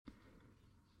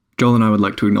Joel and I would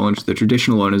like to acknowledge the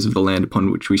traditional owners of the land upon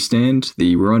which we stand,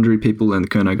 the Wurundjeri people and the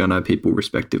Kurnai people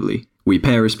respectively. We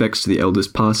pay our respects to the elders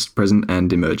past, present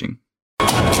and emerging.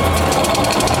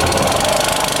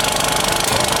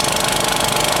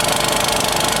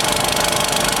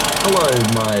 Hello,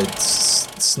 my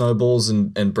snowballs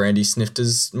and brandy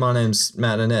snifters. My name's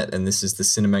Matt Annette, and this is the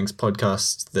Cinemangs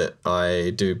podcast that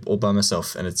I do all by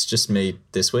myself, and it's just me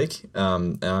this week.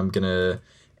 And I'm going to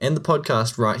end the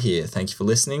podcast right here. Thank you for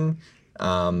listening.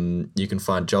 You can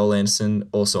find Joel Anderson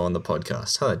also on the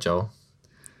podcast. Hello, Joel.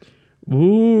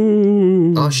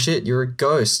 Ooh. Oh, shit, you're a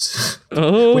ghost.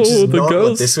 Oh, which is the not ghost.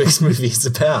 what this week's movie is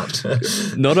about.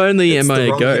 Not only It's am I the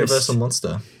a wrong ghost, Universal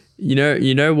monster.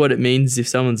 you know what it means if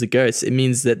someone's a ghost? It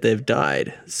means that they've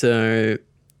died. So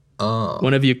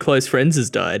one of your close friends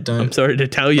has died. I'm sorry to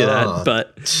tell you that,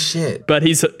 but shit. But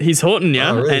he's haunting you,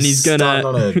 Really and he's gonna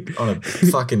on a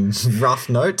fucking rough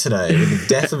note today with the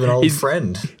death of an old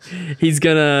friend. he's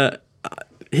gonna.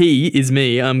 He is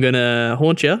me. I'm gonna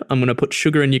haunt you. I'm gonna put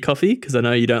sugar in your coffee because I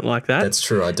know you don't like that. That's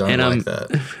true. I don't like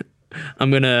that.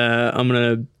 I'm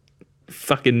gonna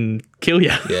fucking kill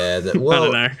you. Yeah. I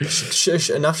don't know.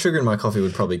 Enough sugar in my coffee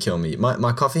would probably kill me.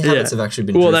 My coffee habits have actually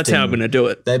been. Well, that's how I'm gonna do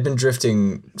it. They've been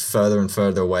drifting further and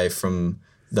further away from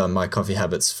my coffee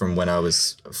habits from when I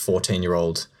was a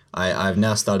 14-year-old. I've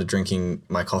now started drinking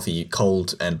my coffee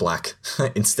cold and black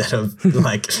instead of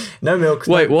like no milk.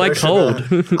 Wait, why no cold?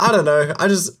 I don't know. I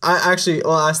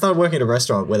started working at a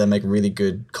restaurant where they make really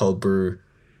good cold brew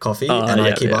coffee, and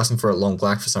I keep asking for it long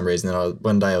black for some reason. And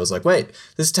one day I was like, wait,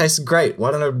 this tastes great.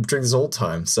 Why don't I drink this all the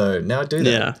time? So now I do that.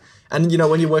 Yeah. And you know,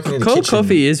 when you're working in a kitchen, cold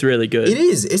coffee is really good. It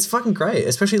is. It's fucking great,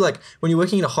 especially like when you're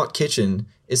working in a hot kitchen.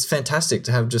 It's fantastic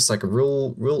to have just like a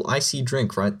real icy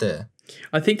drink right there.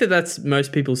 I think that's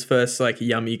most people's first like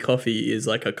yummy coffee is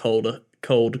like a cold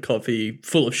coffee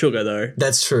full of sugar though.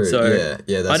 That's true. So,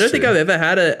 yeah, that's I don't think true. I've ever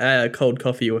had a cold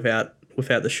coffee without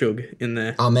the sugar in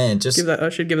there. Oh man, I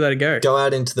should give that a go. Go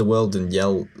out into the world and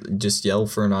yell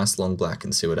for a nice long black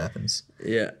and see what happens.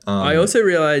 Yeah. I also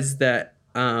realized that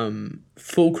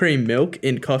full cream milk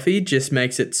in coffee just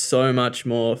makes it so much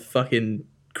more fucking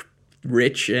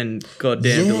rich and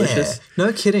goddamn delicious.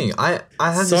 No kidding. I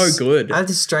have good. I have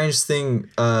this strange thing.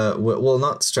 Well,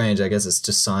 not strange. I guess it's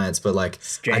just science. But like,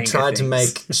 I tried to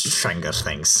make Stranger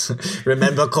Things.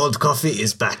 Remember, cold coffee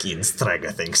is back in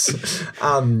Stranger Things.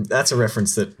 That's a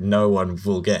reference that no one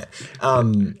will get.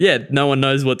 No one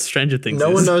knows what Stranger Things is.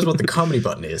 No one knows what the comedy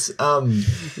button is.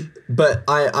 But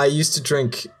I used to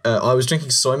drink. I was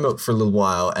drinking soy milk for a little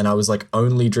while, and I was like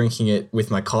only drinking it with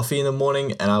my coffee in the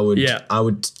morning, and I would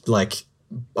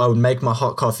make my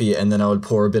hot coffee and then I would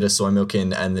pour a bit of soy milk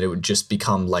in and then it would just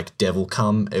become like devil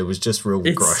cum. It was just real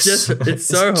gross. It's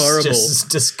so horrible. It's just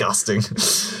disgusting.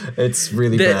 It's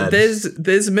really bad.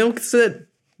 There's milks that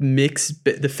mix,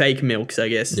 the fake milks, I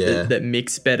guess, that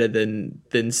mix better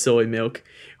than soy milk.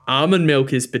 Almond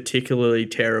milk is particularly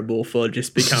terrible for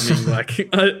just becoming like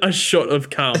a shot of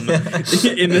cum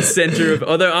in the center of,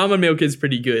 although almond milk is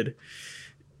pretty good.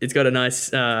 It's got a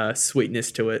nice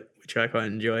sweetness to it, which I quite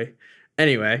enjoy.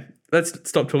 Anyway, let's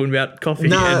stop talking about coffee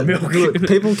and milk. Look,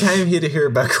 people came here to hear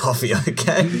about coffee,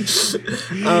 okay?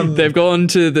 They've gone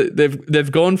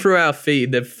they've gone through our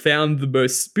feed. They've found the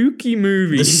most spooky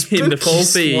movie in the whole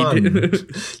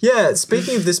feed. Yeah,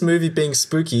 speaking of this movie being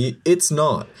spooky, it's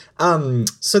not.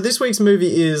 So this week's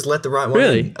movie is Let the Right One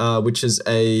In, which is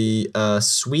a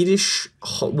Swedish.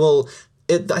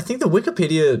 I think the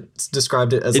Wikipedia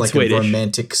described it as like Swedish.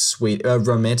 A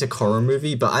romantic horror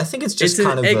movie, but I think it's just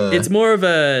it's more of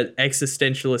a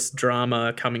existentialist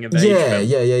drama coming of age.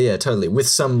 Yeah, totally. With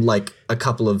some like a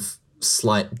couple of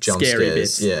slight jump scary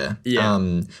scares. Bits.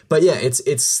 Yeah. But yeah,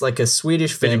 it's like a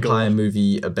Swedish vampire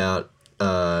movie about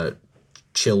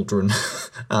children.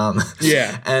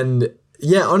 And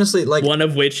yeah, honestly, like one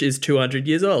of which is 200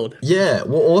 years old. Yeah,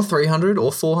 well, or 300,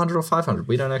 or 400, or 500.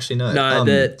 We don't actually know. No,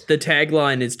 the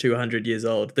tagline is 200 years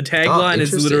old. The tagline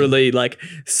is literally like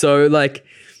so like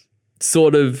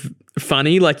sort of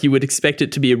funny. Like you would expect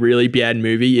it to be a really bad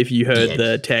movie if you heard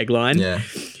the tagline. Yeah.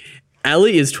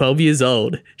 Allie is 12 years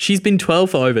old. She's been 12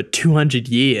 for over 200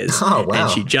 years. Oh, wow.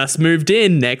 And she just moved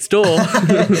in next door.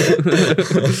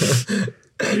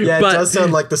 Yeah, it does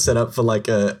sound like the setup for like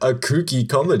a kooky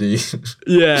comedy.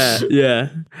 Yeah.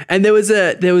 And there was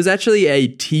actually a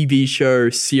TV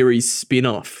show series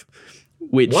spin-off,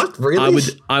 which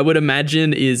I would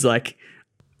imagine is like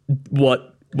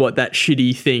what that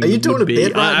shitty thing Are you doing would be. a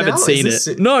bit right I haven't now? seen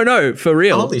it. No, for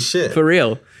real. Holy shit. For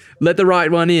real. Let the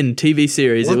Right One In TV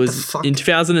series. It was in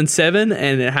 2007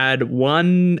 and it had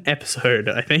one episode,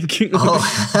 I think. Oh,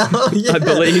 hell yeah. I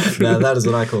believe. Now that is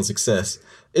what I call success.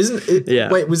 Isn't it? Yeah.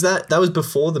 Wait, that was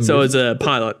before the movie? So it's a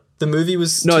pilot. The movie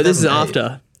was No, this is 2008.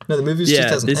 after. No, the movie was Yeah,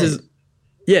 2008. this is.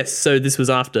 Yes, so this was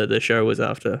after. The show was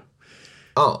after.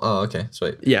 Oh, okay,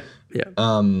 sweet. Yeah.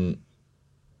 Oh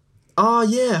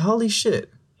yeah, holy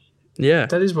shit. Yeah.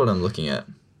 That is what I'm looking at.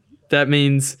 That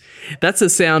means that's the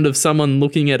sound of someone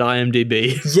looking at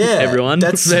IMDb. Yeah, everyone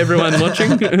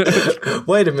watching.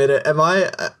 Wait a minute. Am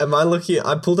I looking?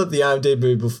 I pulled up the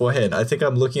IMDb beforehand. I think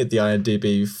I'm looking at the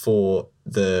IMDb for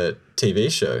the TV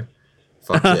show.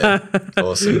 Fuck yeah,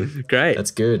 awesome, Great.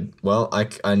 That's good. Well,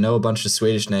 I know a bunch of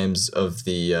Swedish names of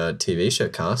the TV show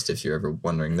cast. If you're ever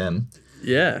wondering them.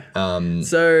 Yeah.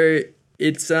 So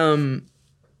it's a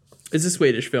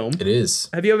Swedish film. It is.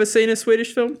 Have you ever seen a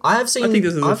Swedish film? I have seen. I think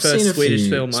this is the I've seen first a Swedish few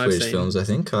film I've Swedish seen. films. I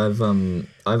think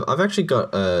I've actually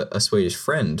got a Swedish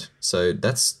friend, so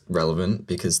that's relevant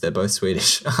because they're both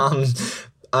Swedish.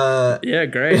 Yeah,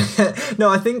 great. No,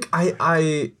 I think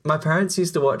my parents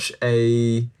used to watch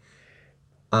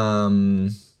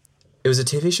it was a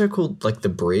TV show called like The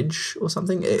Bridge or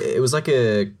something. It was like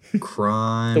a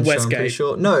crime The show, I'm Westgate. pretty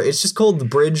sure. No, it's just called The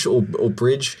Bridge or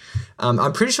Bridge.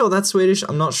 I'm pretty sure that's Swedish.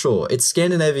 I'm not sure. It's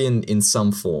Scandinavian in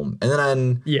some form. And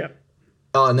then Yeah.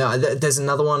 oh no, there's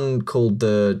another one called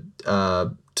the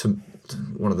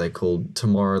what are they called?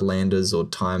 Tomorrowlanders or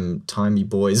Timey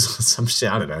Boys or some shit.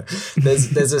 I don't know.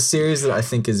 There's a series that I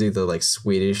think is either like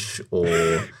Swedish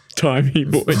or Timey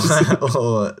boys.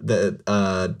 or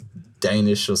the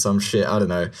Danish or some shit. I don't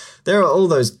know. There are all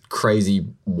those crazy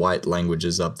white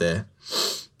languages up there.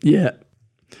 Yeah.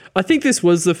 I think this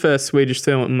was the first Swedish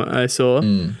film I saw.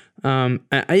 I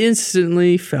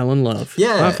instantly fell in love.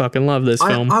 Yeah. I fucking love this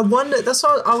film. I wonder. That's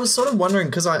what I was sort of wondering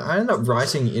because I ended up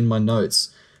writing in my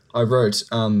notes. I wrote,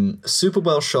 super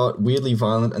well shot, weirdly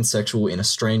violent and sexual in a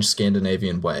strange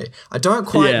Scandinavian way. I don't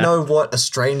quite know what a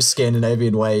strange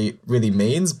Scandinavian way really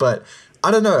means, but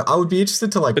I don't know. I would be interested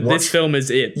to watch. This film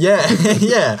is it. Yeah,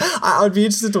 yeah. I would be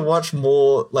interested to watch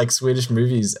more like Swedish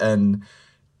movies and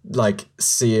like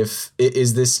see if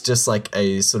is this just like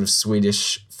a sort of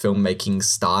Swedish filmmaking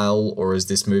style, or is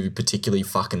this movie particularly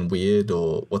fucking weird,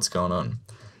 or what's going on?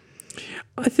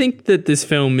 I think that this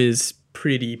film is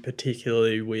pretty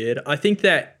particularly weird. I think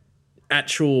that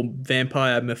actual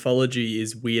vampire mythology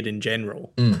is weird in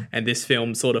general, and this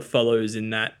film sort of follows in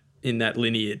that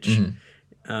lineage.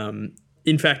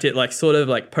 In fact, it like sort of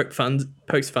like pokes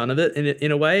fun of it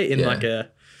in a way, in like a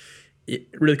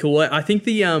really cool way. I think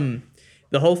the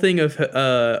whole thing of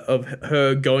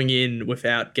her going in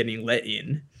without getting let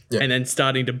in. And then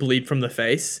starting to bleed from the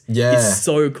face is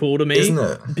so cool to me. Isn't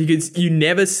it? Because you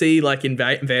never see, like in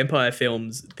vampire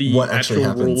films, the What actually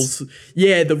actual happens. rules.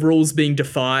 Yeah, the rules being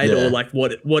defied Yeah. or like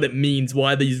what it means,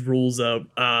 why these rules are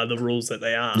the rules that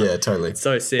they are. Yeah, totally. It's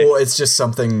so sick. Or it's just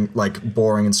something like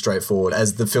boring and straightforward,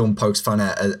 as the film pokes fun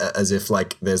at, as if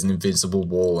like there's an invincible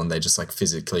wall and they just like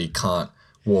physically can't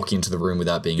walk into the room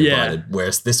without being invited.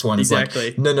 Whereas this one is like,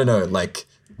 no, like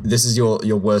this is your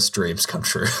worst dreams come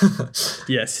true.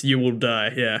 Yes, you will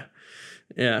die. Yeah.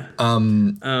 Yeah.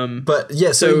 But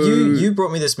yeah, so you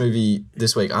brought me this movie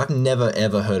this week. I've never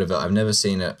ever heard of it. I've never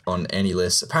seen it on any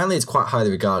list. Apparently, it's quite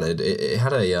highly regarded. It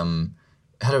had a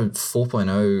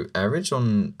 4.0 average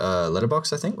on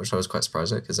Letterboxd, I think, which I was quite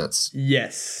surprised at because that's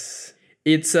Yes.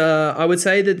 It's I would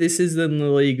say that this is in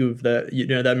the league of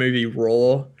that movie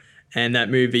Raw. And that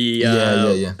movie,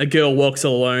 A Girl Walks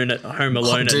Home Alone at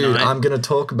Night. I'm going to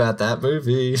talk about that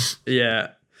movie. Yeah.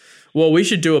 Well, we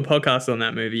should do a podcast on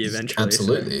that movie eventually.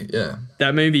 Absolutely, yeah.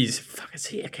 That movie's fucking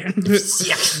sick.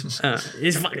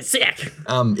 It's fucking sick.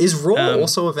 Is Raw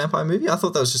also a vampire movie? I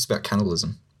thought that was just about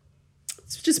cannibalism.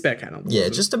 It's just about cannibalism. Yeah,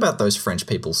 just about those French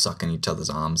people sucking each other's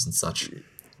arms and such.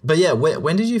 But yeah,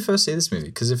 when did you first see this movie?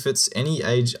 Because if it's any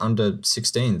age under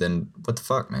 16, then what the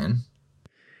fuck, man?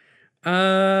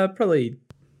 Probably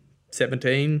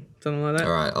 17, something like that.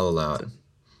 All right, I'll allow it.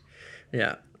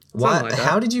 Yeah. Why? Like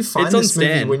how did you find It's on this movie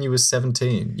Stan. when you were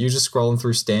 17? You were just scrolling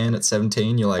through Stan at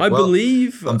 17. You're like, I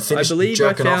believe I'm finished I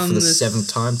jerking off found for the this-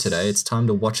 7th time today. It's time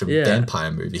to watch a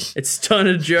vampire movie. It's time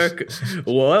to jerk.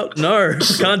 Well, no,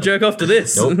 can't jerk off to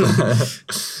this. Nope.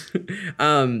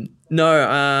 No,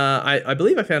 I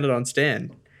believe I found it on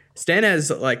Stan. Stan has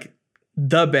like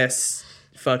the best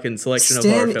fucking selection of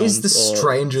horror Stan films. is the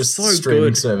strangest so streaming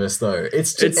good. service, though.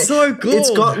 It's so good. It's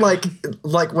got like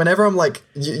whenever I'm like,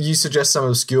 you suggest some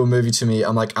obscure movie to me,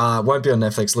 I'm like, it won't be on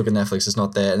Netflix. Look at Netflix, it's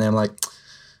not there. And then I'm like,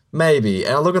 maybe.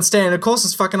 And I look on Stan, and of course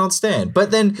it's fucking on Stan. But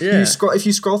then if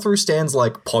you scroll through Stan's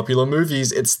like popular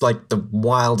movies, it's like the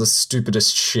wildest,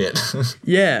 stupidest shit.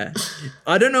 Yeah,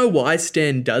 I don't know why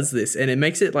Stan does this, and it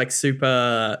makes it like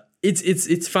super.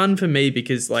 It's fun for me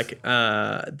because like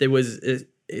there was.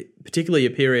 particularly a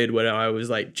period when I was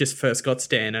like just first got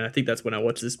Stan, and I think that's when I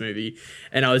watched this movie,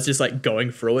 and I was just like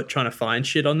going through it trying to find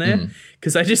shit on there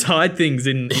because I just hide things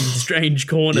in strange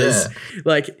corners.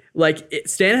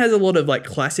 Stan has a lot of like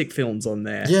classic films on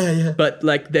there. Yeah. But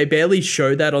like they barely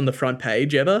show that on the front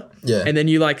page ever. Yeah. And then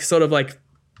you like sort of like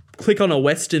click on a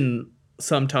Western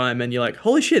sometime and you're like,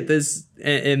 holy shit, there's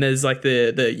like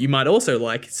the you might also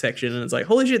like section, and it's like,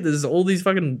 holy shit, there's all these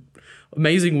fucking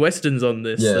amazing Westerns on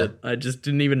this that I just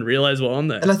didn't even realize were on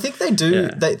there. And I think they do.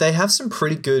 Yeah. They have some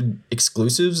pretty good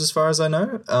exclusives as far as I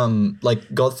know.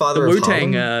 Like Godfather of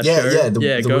Harlem.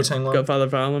 The Wu-Tang one. Godfather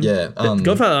of Harlem. Yeah.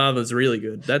 Godfather of Harlem is really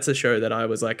good. That's a show that I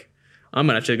was like, I'm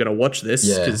actually going to watch this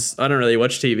because I don't really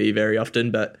watch TV very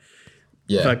often, but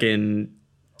fucking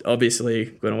obviously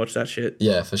going to watch that shit.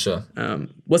 Yeah, for sure.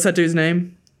 What's that dude's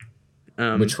name?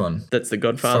 Which one? That's the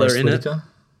Godfather Forrest in Whitaker? it.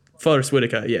 Forrest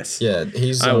Whitaker, yes. Yeah,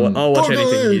 he's. I'll watch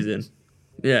anything he's in.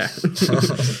 Yeah.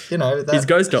 You know, he's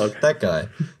Ghost Dog. That guy.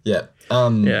 Yeah.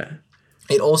 Yeah.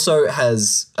 It also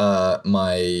has one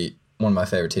of my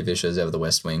favorite TV shows ever, The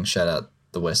West Wing. Shout out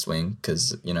The West Wing,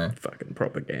 because fucking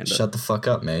propaganda. Shut the fuck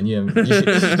up, man. You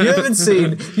haven't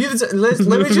seen.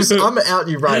 Let me just. I'm out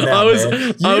you right now. I was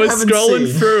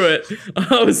scrolling through it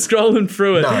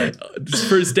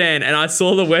through Stan, and I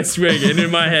saw The West Wing, and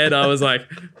in my head I was like,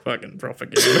 fucking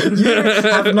propaganda. You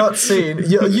have not seen.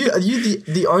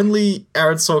 The only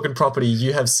Aaron Sorkin property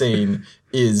you have seen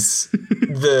is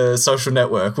The Social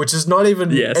Network, which is not even.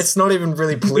 Yes. It's not even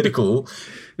really political.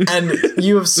 And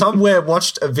you have somewhere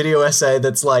watched a video essay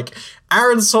that's like,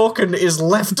 Aaron Sorkin is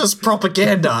leftist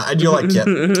propaganda. And you're like,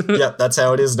 yep, that's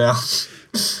how it is now.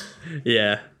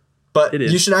 Yeah. But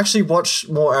you should actually watch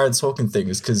more Aaron Sorkin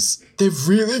things because they're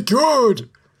really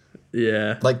good.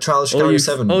 Yeah. Like Trial of Chicago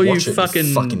 7. Watch it, you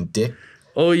fucking dick.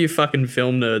 All you fucking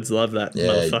film nerds love that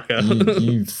motherfucker.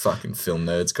 you fucking film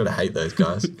nerds. Gotta hate those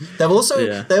guys. They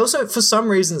also, for some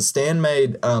reason, Stan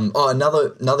made,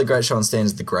 another great show on Stan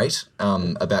is The Great,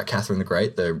 about Catherine the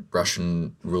Great, the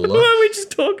Russian ruler. Why are we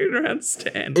just talking around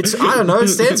Stan? I don't know,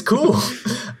 Stan's cool.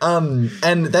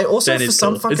 And they also, Stan for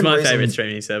some cool. fucking reason. reason. It's my favorite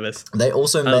streaming service. They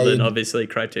also Other made. than obviously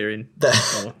Criterion.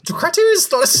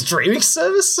 Criterion's not a streaming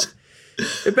service?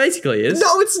 It basically is.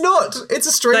 No, it's not. It's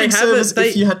a streaming service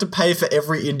if you had to pay for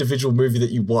every individual movie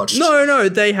that you watched. No,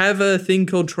 they have a thing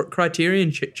called Criterion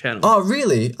channel. Oh,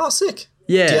 really? Oh, sick.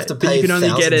 Yeah, do you have to pay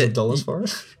thousands of dollars for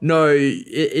it? No,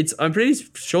 I'm pretty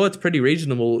sure it's pretty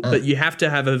reasonable, but you have to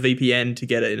have a VPN to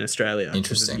get it in Australia.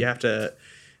 Interesting. You have to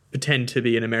pretend to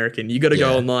be an American. You got to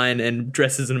go online and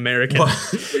dress as an American. What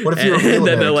if you're a real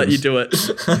then they'll let you do it.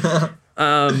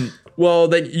 Well,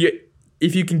 then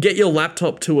if you can get your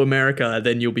laptop to America,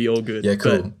 then you'll be all good. Yeah,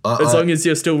 cool. But as long as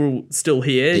you're still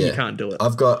here, you can't do it.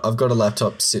 I've got a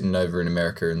laptop sitting over in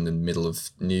America in the middle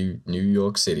of New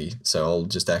York City, so I'll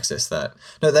just access that.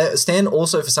 No, Stan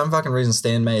also, for some fucking reason,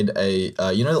 Stan made a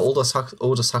the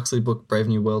Aldous Huxley book Brave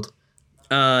New World.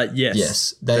 Yes.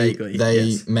 Yes, they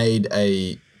made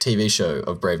a TV show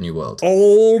of Brave New World.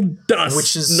 Aldous,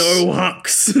 which is no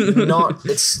Hux.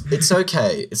 It's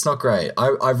okay. It's not great.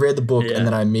 I read the book and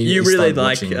then I immediately you really started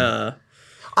like. watching.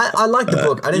 I like the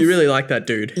book. You really like that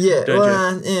dude. Yeah.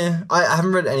 Don't you? Yeah. I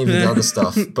haven't read any of the other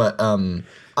stuff, but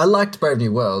I liked Brave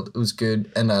New World. It was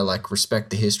good, and I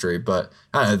respect the history. But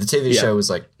I don't know. The TV show was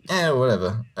like,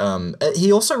 whatever.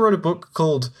 He also wrote a book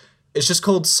called. It's just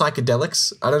called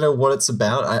Psychedelics. I don't know what it's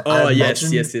about. I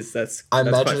imagine, yes. I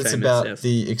imagine quite it's famous, about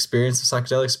the experience of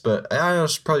psychedelics, but I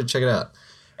should probably check it out.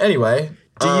 Anyway,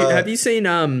 have you seen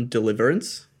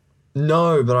Deliverance?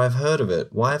 No, but I've heard of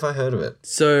it. Why have I heard of it?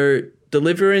 So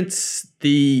Deliverance,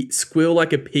 the squeal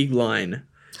like a pig line.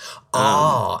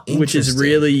 Which is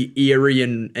really eerie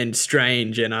and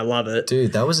strange, and I love it.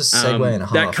 Dude, that was a segue and a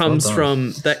half.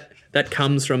 That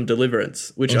comes from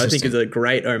Deliverance, which I think is a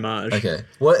great homage. Okay.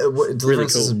 What Deliverance really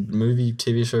cool. is a movie,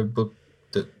 TV show, book,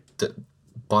 the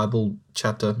Bible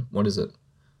chapter? What is it?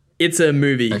 It's a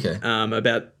movie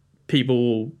about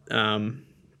people that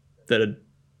are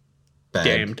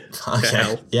damned to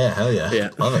hell. Yeah, hell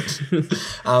yeah. Love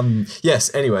it.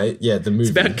 Yes, anyway, the movie.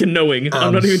 It's about canoeing.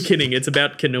 I'm not even kidding. It's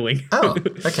about canoeing. Oh,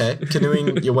 okay.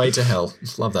 Canoeing your way to hell.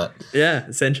 Love that. Yeah,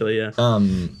 essentially, yeah.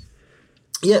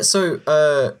 Yeah, so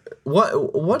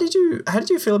how did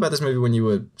you feel about this movie when you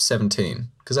were 17?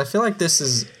 Because I feel like this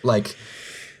is like,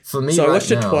 for me, so I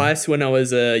watched it twice when I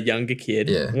was a younger kid.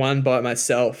 Yeah. One by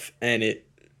myself, and it,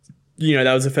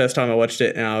 that was the first time I watched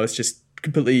it, and I was just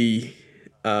completely,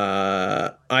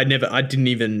 all I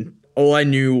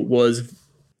knew was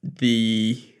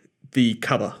the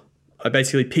cover. I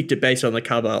basically picked it based on the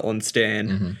cover on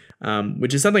Stan.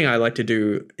 which is something I like to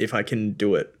do if I can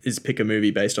do it, is pick a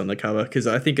movie based on the cover, because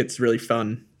I think it's really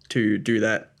fun to do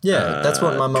that. Yeah, that's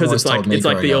what my mum always told me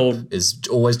growing up, is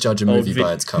always judge a movie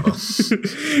by its cover.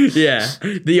 Yeah,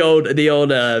 the old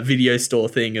video store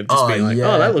thing of just being like,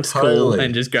 oh, that looks cool,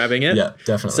 and just grabbing it. Yeah,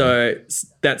 definitely. So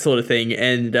that sort of thing,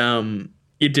 and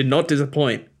it did not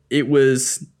disappoint. It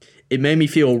made me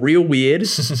feel real weird,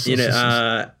 and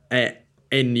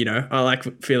I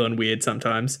like feeling weird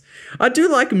sometimes. I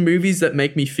do like movies that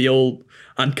make me feel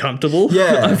uncomfortable.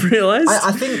 Yeah, I've realized.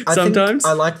 I think sometimes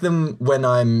I like them when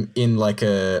I'm in like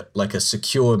a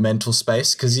secure mental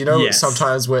space, because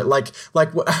sometimes we're like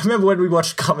I remember when we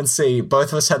watched Come and See,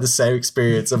 both of us had the same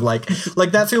experience of like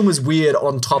that film was weird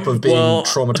on top of being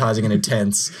traumatizing and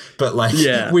intense, but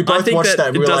we both watched that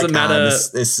and we were like,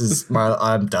 this is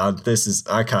I'm done.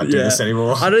 I can't do this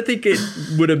anymore. I don't think it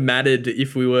would have mattered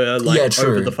if we were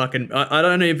over the fucking. I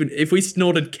don't even if we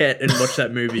snorted Ket and watched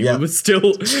that movie,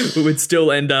 we would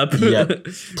still end up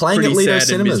playing at Lido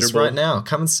Cinemas right now.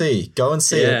 Come and see. Go and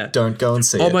see it. Don't go and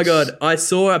see it. Oh my God. I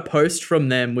saw a post from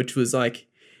them which was like,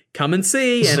 come and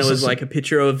see, and it was like a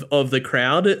picture of the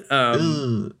crowd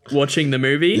watching the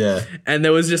movie. Yeah. And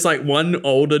there was just like one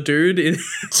older dude in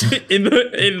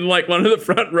like one of the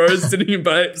front rows sitting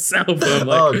by himself. I'm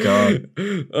like,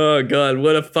 oh God,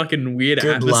 what a fucking weird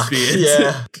atmosphere.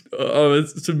 Yeah.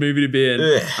 It's a movie to be in.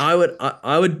 Ugh.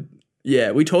 I would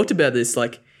we talked about this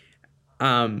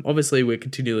obviously we're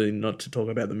continuing not to talk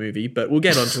about the movie, but we'll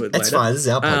get onto it later. It's fine. This is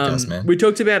our podcast, man. We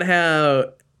talked about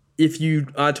how if you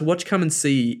are to watch Come and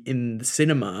See in the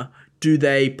cinema, do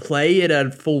they play it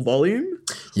at full volume?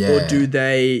 Yeah. Or do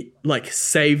they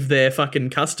save their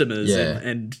fucking customers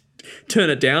and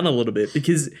turn it down a little bit?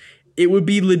 Because it would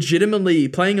be legitimately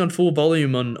playing on full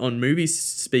volume on movie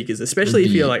speakers, especially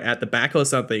if you're at the back or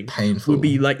something. Painful. Would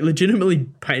be legitimately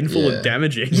painful and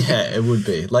damaging. Yeah, it would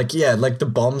be.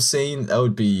 The bomb scene, that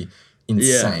would be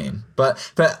insane.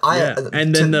 But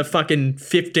and then the fucking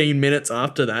 15 minutes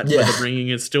after that where the ringing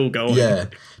is still going. Yeah.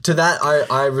 To that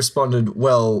I responded,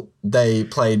 well, they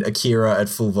played Akira at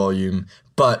full volume,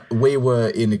 but we were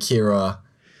in Akira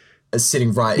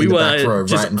sitting right in the back row,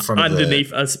 right in front of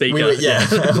underneath a speaker.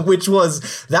 Which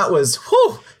was an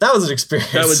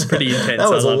experience. That was pretty intense. That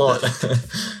was a lot.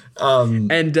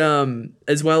 And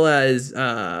as well as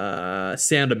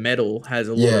Sound of Metal has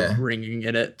a lot of ringing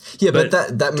in it. Yeah, but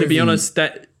that movie, to be honest,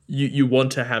 that you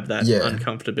want to have that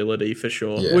uncomfortability for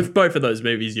sure. Yeah. With both of those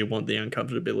movies, you want the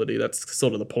uncomfortability. That's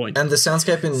sort of the point. And the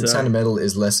soundscape in Sound of Metal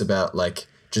is less about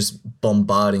just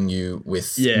bombarding you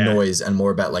with noise and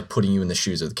more about putting you in the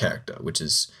shoes of the character, which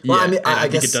is I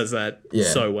guess it does that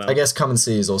so well. I guess Come and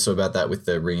See is also about that with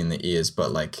the ring in the ears,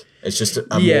 but it's just a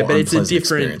more but it's a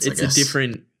different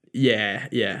different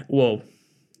well,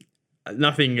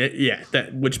 nothing that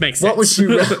which makes sense.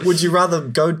 What would you rather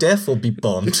go deaf or be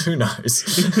bombed? Who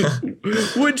knows?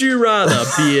 Would you rather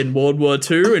be in World War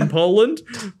II in Poland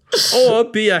or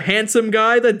be a handsome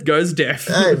guy that goes deaf?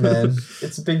 Hey man,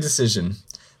 it's a big decision.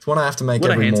 It's one I have to make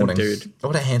every morning. Dude.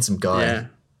 What a handsome guy.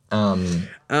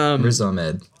 Yeah. Riz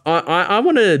Ahmed. I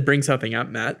want to bring something up,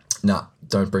 Matt. Nah,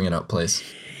 don't bring it up, please.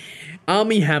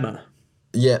 Armie Hammer.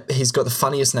 Yeah, he's got the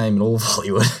funniest name in all of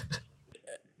Hollywood.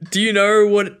 Do you know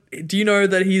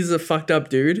that he's a fucked up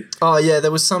dude? Oh yeah, there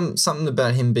was something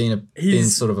about him being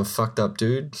sort of a fucked up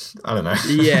dude. I don't know.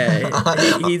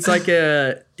 Yeah. He's like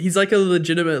a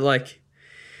legitimate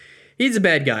he's a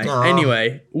bad guy. Oh.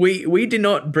 Anyway, we did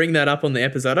not bring that up on the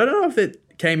episode. I don't know if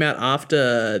it came out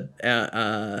after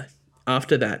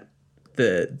that.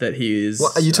 That he is.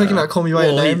 What are you talking about? Call Me by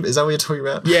Your Name? Is that what you're talking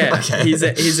about? Yeah. Okay. He's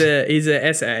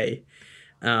a SA.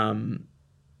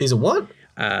 He's a what?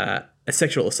 A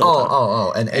sexual assault.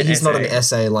 Oh, and he's not an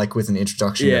essay with an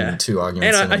introduction and two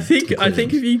arguments. And I think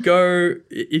if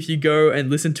you go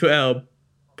and listen to our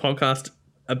podcast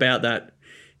about that,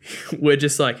 we're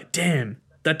just like, damn,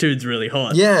 that dude's really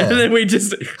hot. Yeah. And then we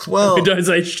don't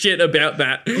say shit about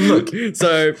that. Look.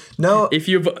 So no, if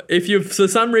you've for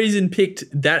some reason picked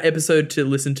that episode to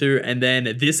listen to and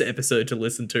then this episode to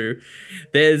listen to,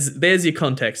 there's your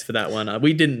context for that one.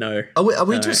 We didn't know. Are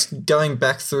we just going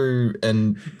back through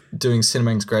and doing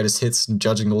Cinemang's greatest hits and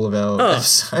judging all of our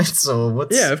episodes, or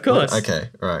what's? Yeah, of course. Okay,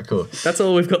 all right, cool. That's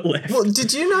all we've got left. Well,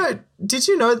 did you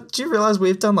realize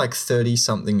we've done 30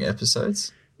 something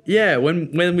episodes? Yeah,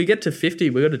 when we get to 50,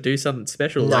 we got to do something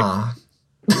special. Nah.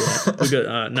 We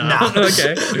got nah.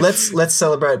 Okay. Let's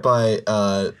celebrate by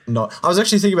not. I was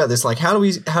actually thinking about this. How do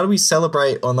we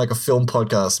celebrate on a film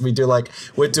podcast? We do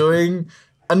we're doing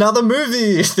another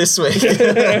movie this week.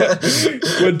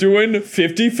 We're doing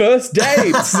 50 first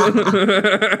dates. No,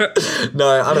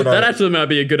 I don't know. That actually might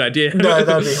be a good idea. No,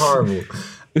 that'd be horrible.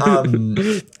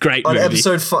 Great On movie.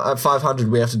 episode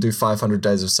 500, we have to do 500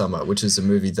 Days of Summer, which is a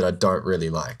movie that I don't really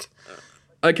like.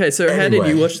 Okay, so how did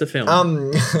you watch the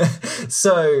film?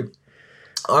 So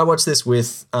I watched this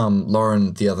with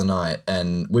Lauren the other night,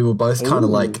 and we were both kind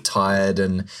of like tired,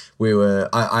 and we were.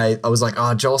 I was like,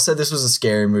 oh, Joel said this was a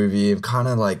scary movie. I'm kind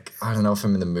of like, I don't know if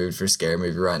I'm in the mood for a scary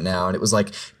movie right now. And it was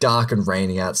like dark and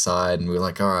raining outside, and we were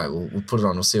like, all right, we'll put it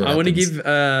on. We'll see what happens. I want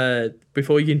to give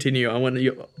before you continue, I want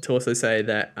you to also say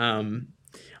that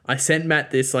I sent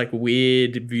Matt this like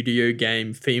weird video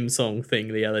game theme song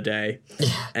thing the other day,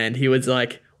 and he was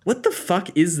like, what the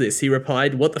fuck is this? He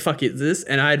replied, what the fuck is this?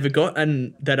 And I had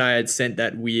forgotten that I had sent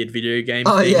that weird video game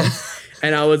thing. Yeah.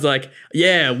 And I was like,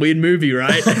 yeah, weird movie,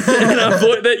 right? And I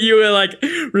thought that you were like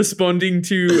responding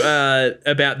to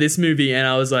about this movie. And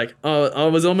I was like, oh, I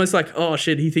was almost like, oh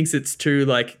shit, he thinks it's too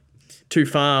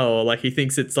far, or like he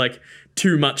thinks it's like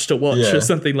too much to watch or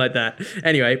something like that.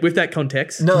 Anyway, with that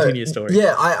context, continue your story.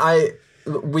 Yeah,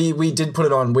 we did put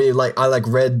it on. I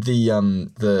read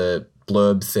the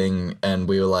blurb thing, and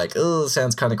we were like, oh,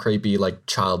 sounds kind of creepy, like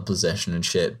child possession and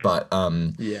shit. But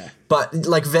but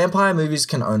like vampire movies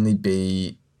can only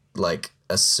be like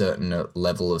a certain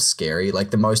level of scary.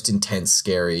 Like the most intense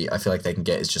scary I feel like they can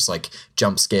get is just like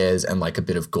jump scares and like a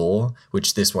bit of gore,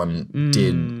 which this one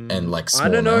did, and like small I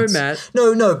don't know, amounts. Matt.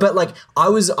 No, but like I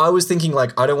was thinking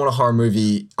like I don't want a horror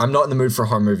movie. I'm not in the mood for a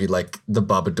horror movie like The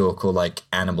Babadook or like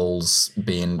animals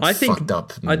being fucked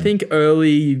up. I think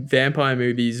early vampire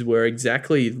movies were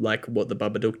exactly like what The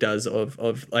Babadook does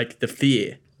of like the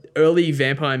fear. Early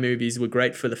vampire movies were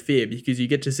great for the fear because you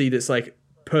get to see this like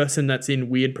person that's in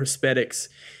weird prosthetics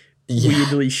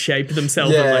weirdly shape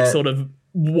themselves and like sort of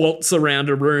waltz around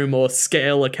a room or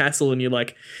scale a castle, and you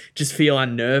like just feel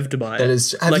unnerved by it. That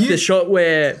is, the shot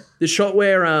where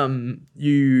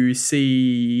you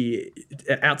see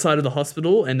outside of the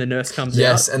hospital and the nurse comes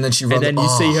out, and then she runs, and then you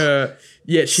see her.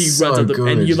 Yeah, she runs up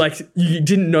and you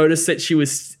didn't notice that she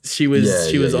was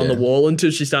on the wall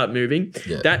until she started moving.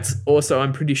 Yeah. That's also,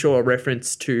 I'm pretty sure, a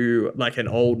reference to like an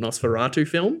old Nosferatu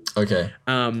film. Okay.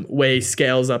 Where he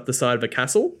scales up the side of a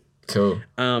castle. Cool.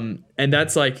 And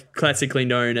that's like classically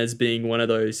known as being one of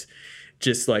those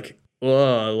just like,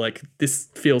 oh, like this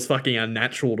feels fucking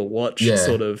unnatural to watch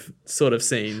sort of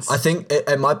scenes. I think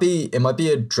it might be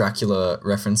a Dracula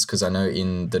reference, because I know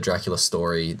in the Dracula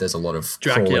story there's a lot of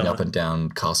crawling up and down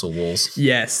castle walls.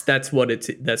 Yes, that's what it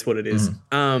is.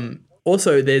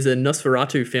 Also, there's a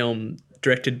Nosferatu film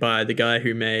directed by the guy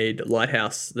who made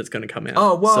Lighthouse that's going to come out.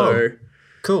 Oh, wow. So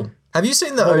cool. Have you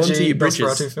seen the OG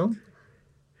Nosferatu film?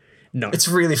 No. It's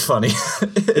really funny.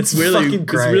 it's really fucking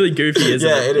great. It's really goofy, isn't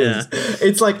it? Yeah, it is.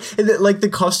 It's like the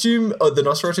costume, the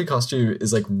Nosferatu costume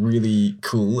is like really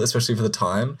cool, especially for the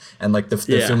time and like the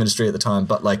film industry at the time.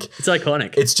 But like, it's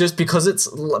iconic. It's just because it's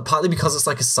partly because it's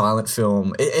like a silent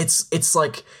film. It's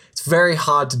like, it's very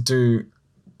hard to do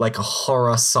like a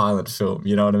horror silent film,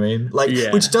 you know what I mean? Like,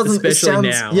 which doesn't, especially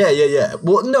now. Yeah.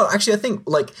 Well, no, actually I think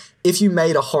like if you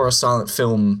made a horror silent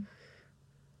film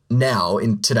now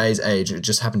in today's age, it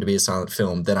just happened to be a silent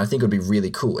film, then I think it would be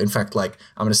really cool. In fact, like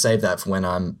I'm going to save that for when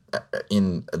I'm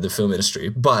in the film industry.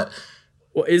 But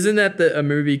well, isn't that a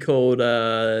movie called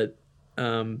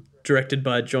directed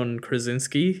by John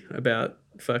Krasinski about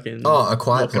fucking A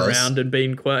Quiet Place around and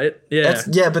being quiet?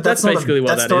 But that's basically what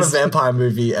that is. That's not a vampire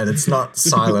movie, and it's not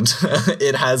silent.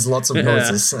 It has lots of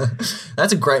noises.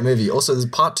 That's a great movie. Also, there's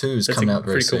part 2 is coming out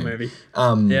very soon. Pretty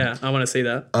cool movie. I want to see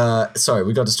that. Sorry,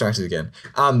 we got distracted again.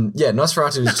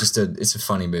 Nosferatu is just it's a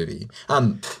funny movie.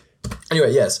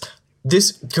 Anyway, yes.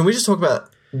 Can we just talk about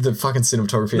the fucking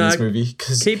cinematography in this movie?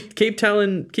 Cause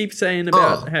keep saying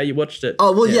about how you watched it.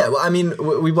 Oh, well, yeah. Well, I mean,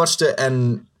 we watched it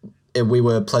and we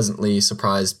were pleasantly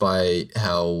surprised by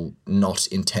how not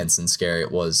intense and scary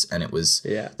it was. And it was,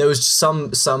 there was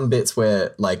some bits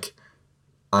where like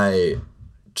I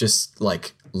just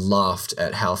like laughed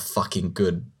at how fucking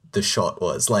good the shot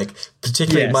was. Like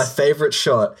particularly my favorite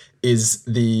shot is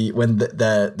when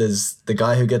there's the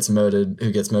guy who gets murdered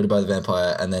by the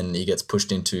vampire, and then he gets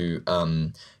pushed into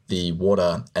the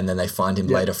water, and then they find him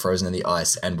later frozen in the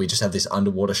ice, and we just have this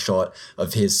underwater shot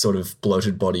of his sort of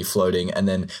bloated body floating, and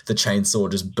then the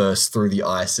chainsaw just bursts through the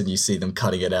ice and you see them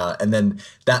cutting it out, and then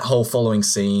that whole following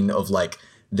scene of like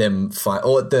them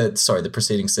the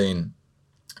preceding scene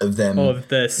of them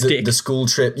the stick, the school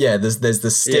trip. There's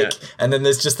the stick, and then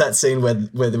there's just that scene where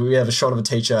we have a shot of a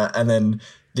teacher, and then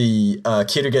the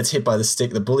kid who gets hit by the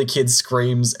stick, the bully kid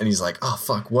screams, and he's like, oh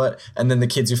fuck, what? And then the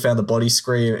kids who found the body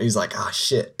scream, and he's like, oh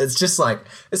shit. It's just like,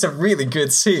 it's a really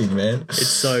good scene, man. It's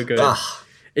so good.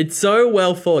 It's so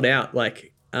well thought out.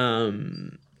 Like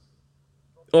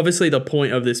obviously the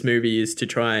point of this movie is to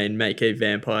try and make a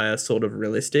vampire sort of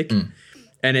realistic,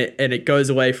 and it goes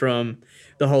away from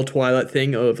the whole Twilight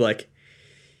thing of like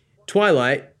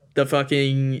Twilight, the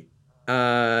fucking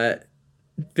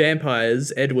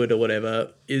vampires, Edward or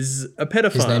whatever, is a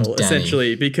pedophile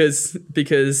essentially because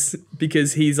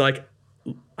he's like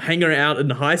hanging out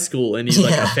in high school and he's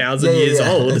like 1,000 years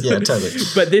old. Yeah, totally.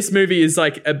 But this movie is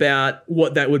like about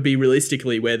what that would be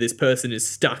realistically, where this person is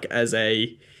stuck as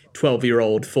a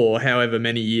 12-year-old for however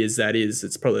many years that is.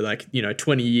 It's probably like,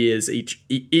 20 years each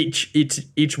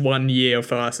 1 year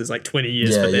for us is like 20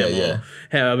 years for them or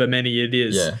however many it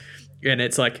is. Yeah. And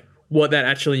it's like what that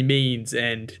actually means,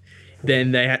 and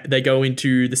then they go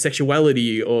into the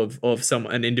sexuality of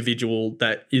an individual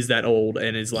that is that old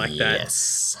and is like that.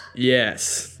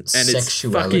 Yes. And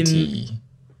sexuality. It's fucking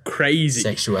crazy.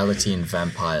 Sexuality and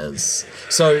vampires.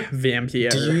 So vampire.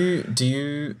 Do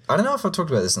you I don't know if I've talked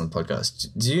about this on the podcast.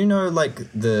 Do you know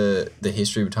like the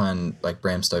history behind like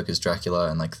Bram Stoker's Dracula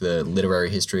and like the literary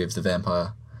history of the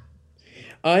vampire?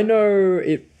 I know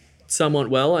it somewhat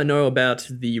well. I know about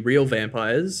the real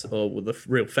vampires, or the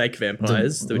real fake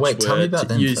vampires. Tell me about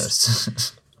them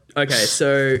first. Okay,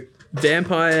 so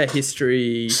vampire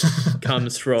history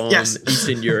comes from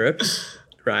Eastern Europe,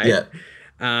 right? Yeah.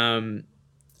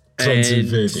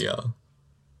 Transylvania.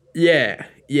 Yeah.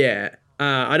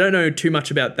 I don't know too much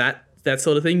about that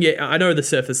sort of thing. Yeah, I know the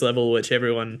surface level, which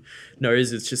everyone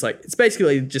knows. It's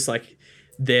basically just like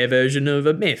their version of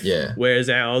a myth. Yeah. Whereas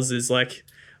ours is like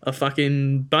a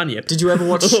fucking bunyip. Did you ever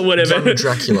watch Young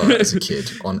Dracula as a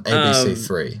kid on ABC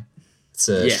 3? It's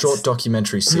a short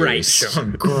documentary series.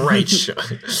 Great show.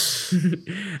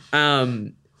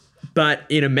 But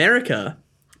in America,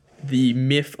 the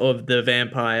myth of the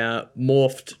vampire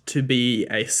morphed to be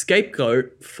a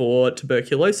scapegoat for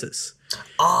tuberculosis.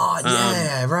 Oh,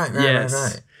 yeah,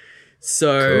 right.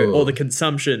 So, cool. or the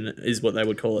consumption is what they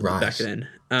would call it back then.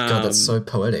 God, that's so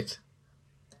poetic.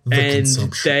 And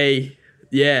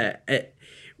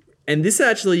and this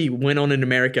actually went on in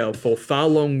America for far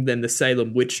longer than the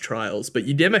Salem witch trials, but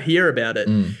you never hear about it.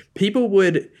 People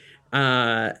would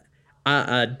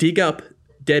dig up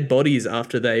dead bodies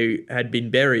after they had been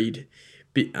buried,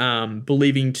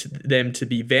 believing them to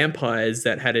be vampires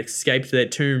that had escaped their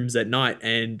tombs at night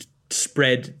and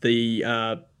spread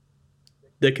the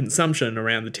consumption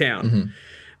around the town.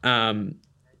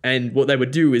 And what they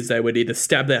would do is they would either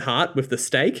stab their heart with the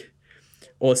stake,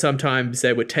 or sometimes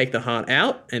they would take the heart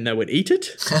out and they would eat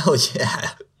it. Hell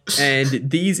yeah. And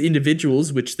these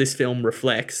individuals, which this film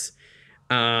reflects,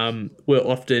 were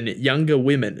often younger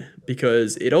women,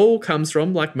 because it all comes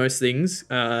from, like most things,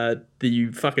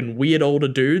 the fucking weird older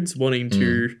dudes wanting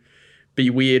to be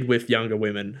weird with younger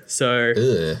women. So,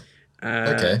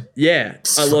 okay. Yeah,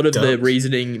 a lot of the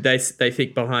reasoning they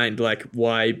think behind like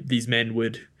why these men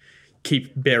would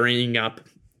keep burying up,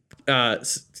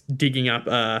 digging up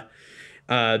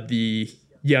the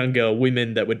younger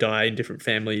women that would die in different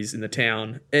families in the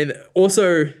town. And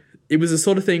also, it was a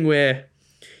sort of thing where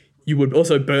you would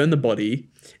also burn the body,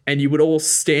 and you would all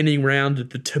standing around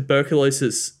the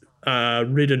tuberculosis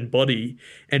ridden body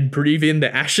and breathe in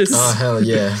the ashes. Oh, hell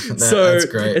yeah. That's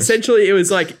great. Essentially, it was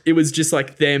just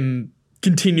like them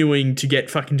continuing to get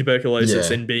fucking tuberculosis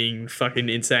and being fucking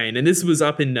insane. And this was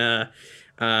up in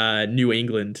New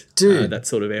England, dude, that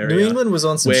sort of area. New England was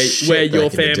on some shit where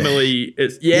your back in the family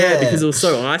is, because it was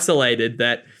so isolated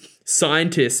that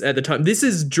scientists at the time. This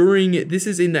is in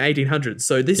the 1800s,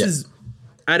 so this is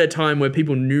at a time where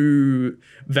people knew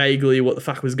vaguely what the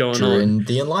fuck was going on. During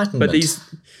the Enlightenment.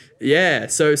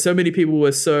 But so many people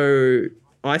were so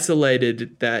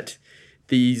isolated that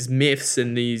these myths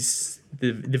and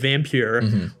the vampire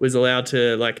was allowed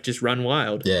to like just run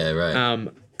wild. Yeah,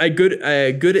 right.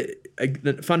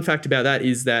 A fun fact about that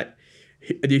is that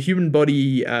the human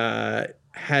body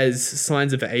has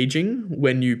signs of aging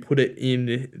when you put it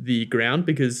in the ground,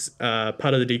 because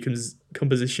part of the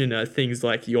decomposition are things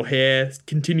like your hair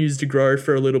continues to grow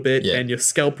for a little bit and your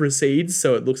scalp recedes,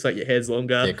 so it looks like your hair's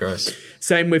longer. Yeah, gross.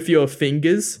 Same with your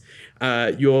fingers.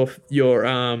 Your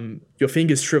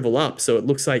fingers shrivel up, so it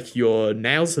looks like your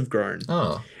nails have grown.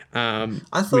 Oh.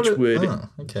 I thought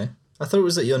okay. I thought it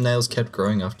was that your nails kept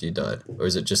growing after you died, or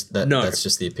is it just that? No, that's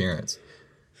just the appearance.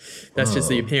 That's just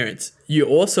the appearance. You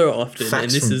also often, facts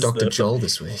and this from is Dr. Joel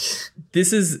this week.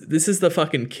 This is the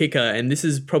fucking kicker, and this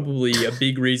is probably a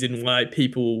big reason why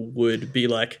people would be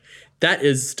like, that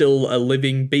is still a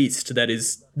living beast that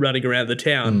is running around the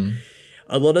town.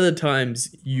 A lot of the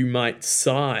times you might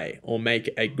sigh or make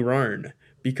a groan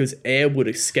because air would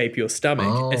escape your stomach,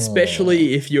 Oh.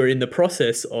 especially if you're in the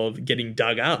process of getting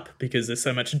dug up because there's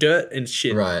so much dirt and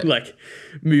shit Right. like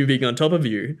moving on top of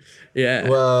you. Yeah.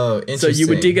 Whoa, So interesting. you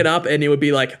would dig it up and it would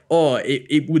be like,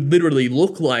 it would literally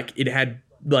look like it had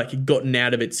like gotten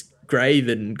out of its grave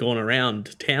and gone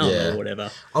around town Yeah. or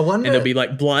whatever. I wonder. And there'll be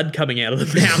like blood coming out of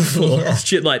the mouth or Yeah.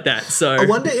 shit like that. So I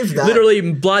wonder if that- literally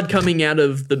blood coming out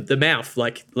of the mouth,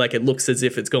 like it looks as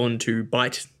if it's gone to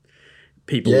bite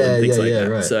people Yeah, and things yeah, like yeah, that.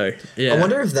 right. So yeah, I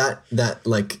wonder if that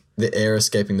like the air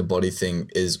escaping the body thing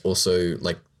is also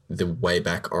like the way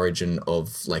back origin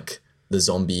of like the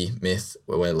zombie myth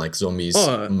where like zombies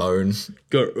Oh. moan.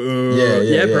 Go, Yeah,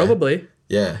 yeah, yeah. probably.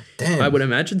 Yeah, damn. I would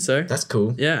imagine so. That's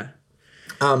cool. Yeah.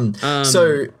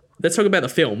 So Let's talk about the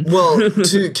film. well,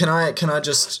 can I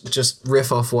just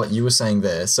riff off what you were saying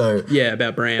there? So Yeah,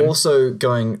 about Bram. also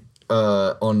going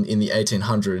on in the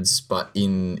 1800s, but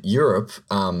in Europe.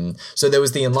 So there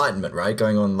was the Enlightenment, right,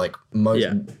 going on like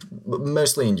Yeah.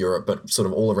 mostly in Europe, but sort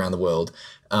of all around the world.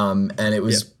 And it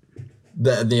was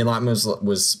the Enlightenment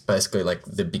was basically like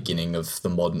the beginning of the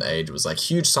modern age. It was like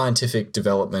huge scientific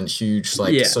development, huge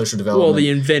like social development. Well, the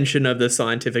invention of the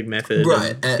scientific method,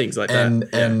 Right, and things like and, that.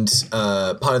 Yeah.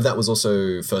 And part of that was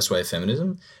also first wave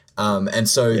feminism, and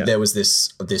so there was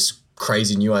this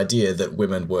crazy new idea that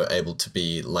women were able to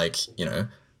be like, you know,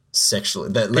 sexually,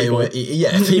 that they were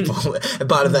people. And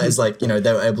part of that is like, you know,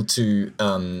 they were able to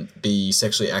be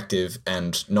sexually active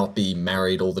and not be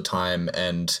married all the time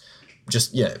and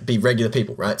just be regular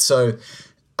people, right? So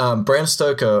Bram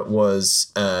Stoker was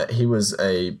he was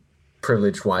a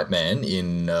privileged white man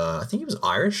in I think he was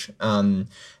Irish,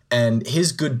 and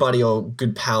his good buddy or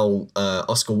good pal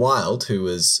Oscar Wilde, who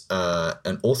was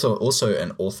an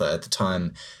author at the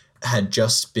time, had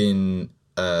just been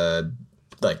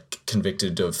like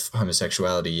convicted of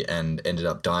homosexuality and ended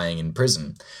up dying in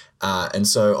prison, and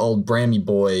so old Brammy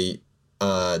boy.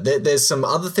 There's some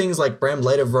other things, like Bram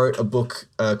later wrote a book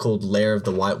called Lair of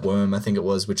the White Worm, I think it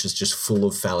was, which is just full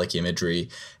of phallic imagery.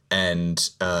 And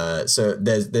so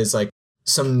there's like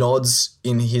some nods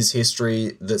in his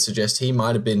history that suggest he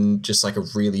might have been just like a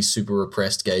really super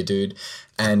repressed gay dude.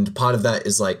 And part of that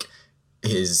is like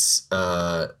his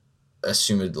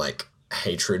assumed like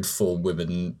hatred for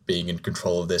women being in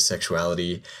control of their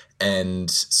sexuality.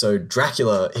 And so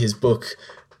Dracula, his book,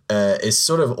 is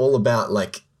sort of all about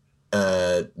like,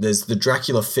 there's the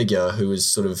Dracula figure who is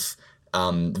sort of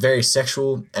very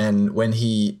sexual, and when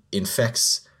he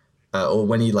infects or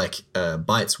when he like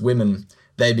bites women,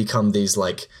 they become these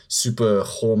like super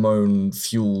hormone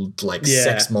fueled like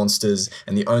sex monsters,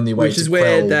 and the only way to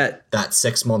quell that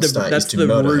sex monster is to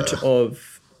murder her. That's the root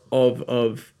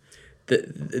of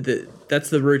the that's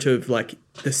the root of like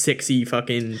the sexy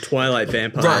fucking Twilight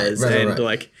vampires and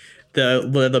like the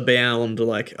leather bound,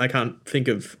 like I can't think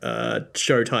of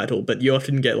show title, but you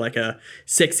often get like a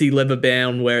sexy leather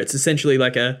bound where it's essentially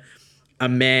like a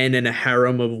man and a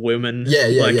harem of women.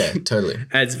 Totally.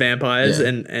 As vampires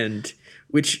and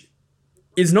which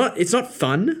is not, it's not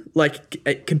fun.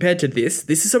 Like compared to this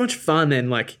is so much fun, and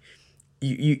like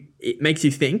it makes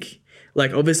you think.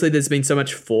 Like obviously there's been so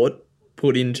much thought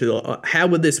put into how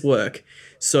would this work?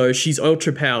 So she's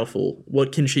ultra powerful.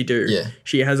 What can she do? Yeah.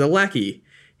 She has a lackey.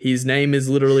 His name is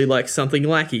literally like something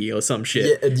lackey or some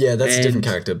shit. Yeah, that's a different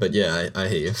character, but yeah, I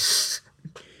hear you.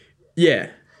 Yeah.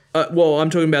 Well, I'm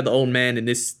talking about the old man in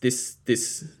this.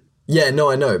 Yeah,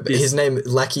 no, I know, but his name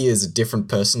Lackey is a different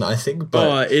person, I think.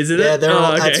 But is it? Yeah, they're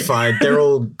all. Okay. That's fine. They're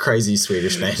all crazy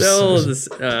Swedish names. They're all just,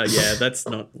 yeah, that's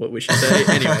not what we should say.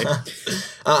 Anyway,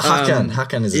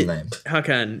 Hakan is his name.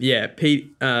 Hakan, yeah,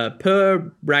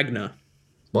 Per Ragnar.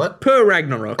 What? Per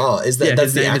Ragnarok. Oh, is that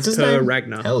that's the actor's Per name?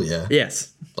 Ragnar. Hell yeah,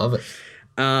 Yes. love it.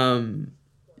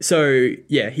 So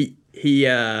yeah, he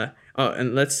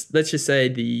and let's just say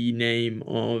the name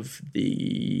of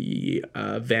the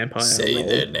vampire. Say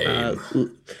their name.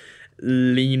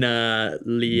 Lena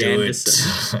Lee Do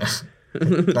Anderson.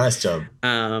 it. Nice job.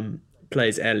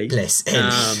 Plays Ellie. Bless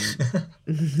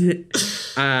Ellie.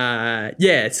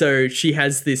 Yeah, so she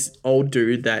has this old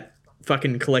dude that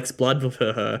fucking collects blood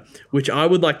for her, which I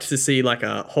would like to see like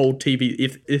a whole TV.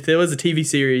 If there was a TV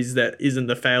series that isn't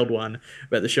the failed one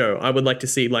about the show, I would like to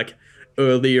see like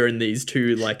earlier in these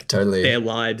two, like their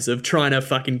lives of trying to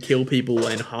fucking kill people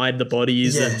and hide the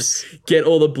bodies and get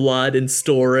all the blood and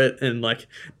store it and like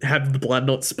have the blood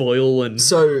not spoil and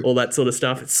all that sort of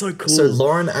stuff. It's so cool. So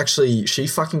Lauren actually, she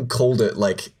fucking called it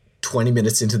like 20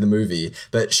 minutes into the movie,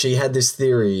 but she had this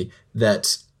theory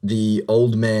that the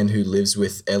old man who lives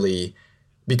with Ellie,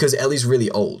 because Ellie's really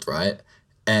old, right?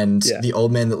 And the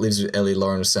old man that lives with Ellie,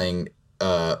 Lauren was saying,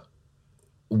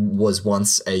 was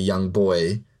once a young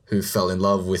boy who fell in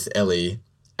love with Ellie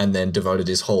and then devoted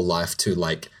his whole life to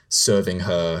like serving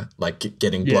her, like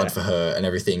getting blood for her and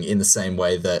everything in the same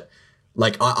way that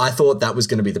like I thought that was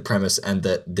going to be the premise, and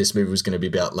that this movie was going to be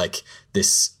about like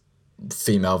this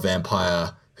female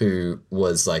vampire who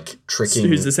was like tricking,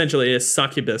 who's essentially a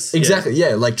succubus. Exactly,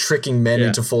 yeah, like tricking men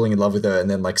into falling in love with her and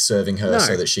then like serving her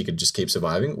so that she could just keep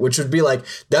surviving, which would be like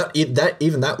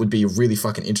that would be a really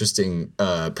fucking interesting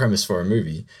premise for a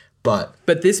movie. But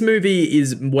this movie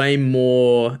is way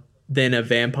more than a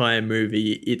vampire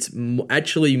movie. It's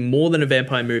actually more than a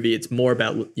vampire movie. It's more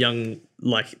about young,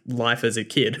 like, life as a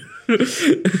kid.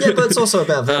 Yeah, but it's also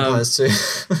about vampires too.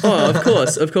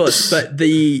 Of course. But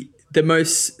the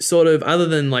most sort of, other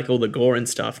than like all the gore and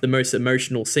stuff, the most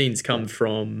emotional scenes come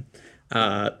from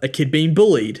a kid being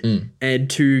bullied and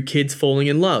two kids falling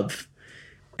in love,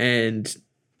 and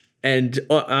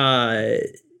I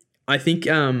think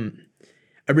a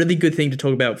really good thing to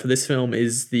talk about for this film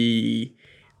is the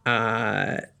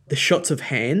shots of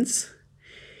hands.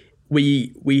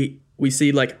 We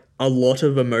see like a lot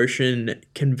of emotion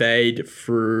conveyed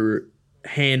through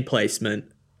hand placement,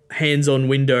 hands on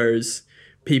windows,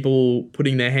 people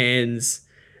putting their hands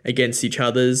against each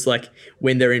other's, like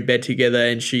when they're in bed together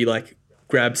and she like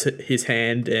grabs his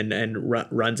hand and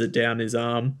runs it down his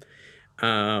arm,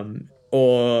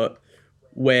 or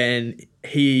when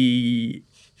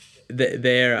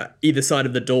they're either side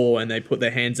of the door and they put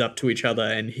their hands up to each other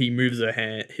and he moves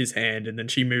his hand and then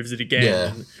she moves it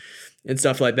again and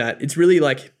stuff like that. It's really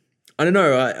like, I don't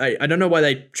know. I don't know why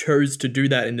they chose to do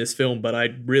that in this film, but I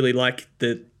really like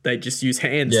that they just use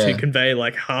hands to convey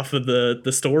like half of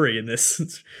the story in this.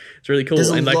 It's really cool.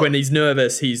 And like when he's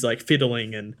nervous, he's like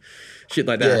fiddling and shit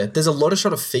like that. Yeah, there's a lot of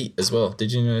shot of feet as well.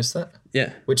 Did you notice that?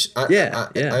 Yeah. Which I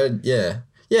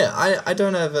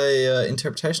don't have a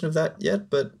interpretation of that yet,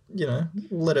 but you know,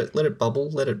 let it bubble,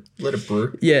 let it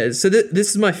brew. Yeah, so this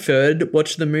is my third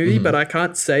watch of the movie, but I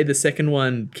can't say the second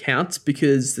one counts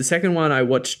because the second one I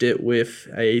watched it with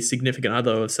a significant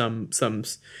other of some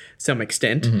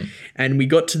extent, and we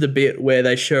got to the bit where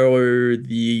they show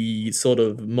the sort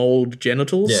of mold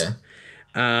genitals,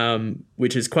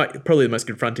 which is probably the most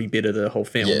confronting bit of the whole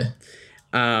film. Yeah.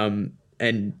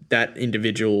 And that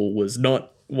individual was not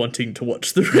wanting to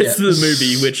watch the rest of the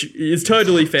movie, which is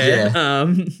totally fair.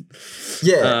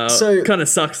 So kind of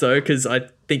sucks though, because I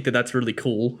think that's really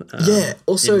cool.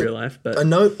 Also in real life. But a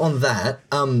note on that.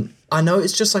 I know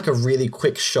it's just like a really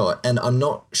quick shot, and I'm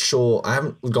not sure. I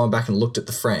haven't gone back and looked at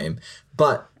the frame,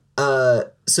 but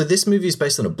so this movie is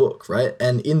based on a book, right?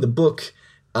 And in the book,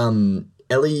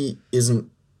 Ellie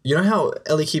isn't. You know how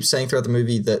Ellie keeps saying throughout the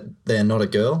movie that they're not a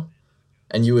girl?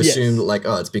 And you assume like,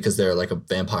 oh, it's because they're like a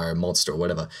vampire monster or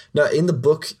whatever. No, in the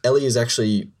book, Ellie is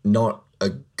actually not a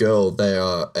girl. They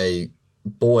are a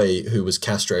boy who was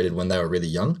castrated when they were really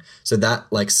young. So that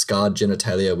like scarred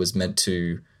genitalia was meant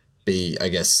to be, I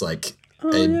guess, like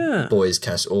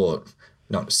boy's or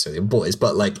not necessarily a boy's,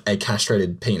 but like a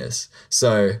castrated penis.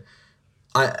 So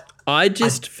I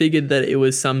just figured that it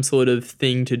was some sort of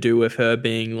thing to do with her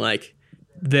being like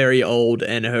very old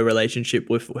and her relationship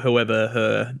with whoever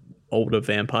her older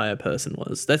vampire person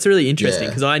was. That's really interesting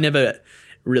because I never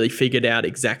really figured out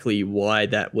exactly why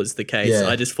that was the case.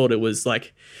 I just thought it was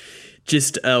like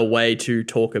just a way to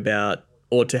talk about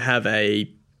or to have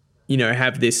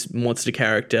have this monster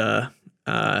character,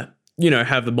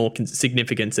 have the more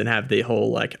significance and have the whole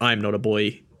like I'm not a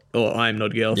boy or I'm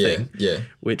not a girl thing. Yeah.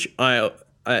 Which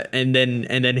and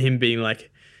then him being like,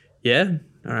 yeah,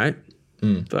 all right.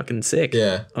 Fucking sick.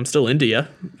 Yeah. I'm still into you.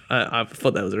 I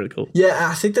thought that was really cool. Yeah,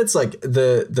 I think that's like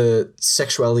the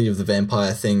sexuality of the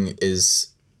vampire thing is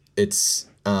they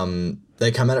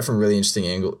come at it from a really interesting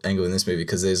angle in this movie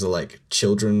because there's like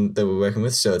children that we're working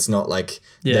with, so it's not like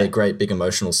their great big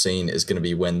emotional scene is going to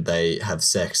be when they have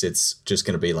sex. It's just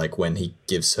going to be like when he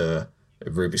gives her a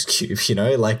Rubik's Cube,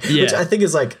 which I think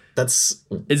is like that's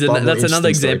another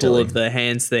example of the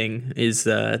hands thing is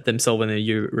them solving the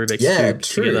Rubik's Cube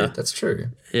together. That's true.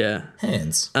 Yeah,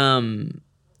 hands.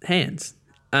 Hands.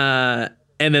 And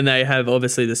then they have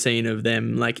obviously the scene of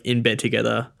them like in bed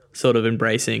together, sort of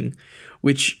embracing,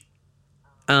 which,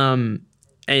 and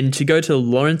to go to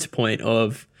Lauren's point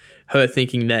of her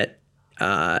thinking that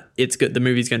it's good, the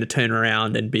movie's going to turn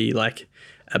around and be like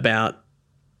about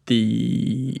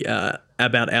Ellie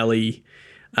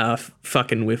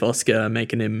fucking with Oscar,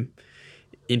 making him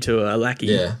into a lackey.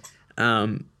 Yeah.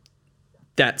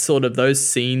 That sort of those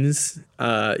scenes.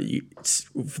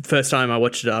 First time I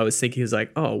watched it, I was thinking, was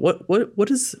like, oh,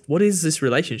 what is this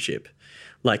relationship?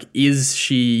 Like, is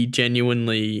she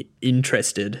genuinely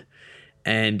interested?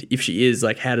 And if she is,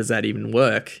 like, how does that even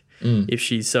work? If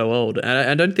she's so old? And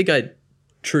I don't think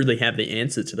truly have the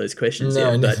answer to those questions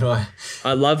No, yet. neither But do I.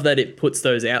 I love that it puts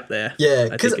those out there. Yeah, I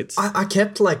because think it's I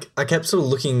kept sort of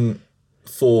looking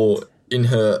for in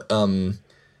her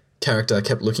character. I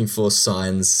kept looking for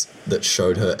signs that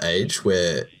showed her age,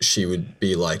 where she would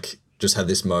be like just have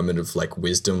this moment of like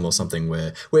wisdom or something.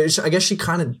 Where I guess she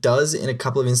kind of does in a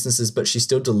couple of instances, but she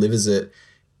still delivers it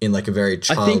in like a very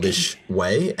childish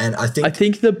way. And I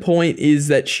think the point is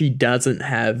that she doesn't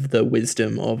have the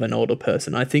wisdom of an older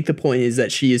person. I think the point is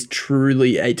that she is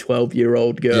truly a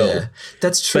 12-year-old girl. Yeah,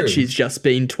 that's true. But she's just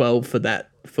been 12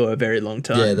 for a very long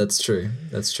time. Yeah, that's true.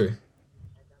 That's true.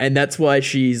 And that's why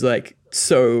she's like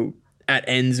so at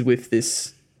ends with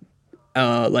this.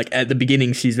 Like at the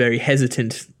beginning, she's very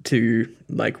hesitant to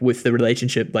like with the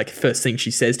relationship. Like first thing she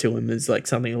says to him is like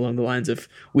something along the lines of,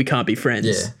 "We can't be friends."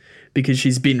 Yeah. Because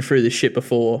she's been through this shit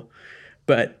before,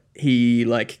 but he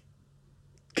like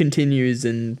continues,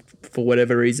 and for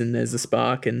whatever reason, there's a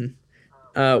spark. And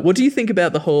what do you think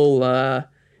about the whole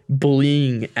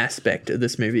bullying aspect of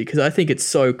this movie? Because I think it's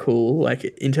so cool. Like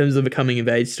in terms of a coming of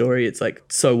age story, it's like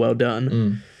so well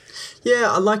done.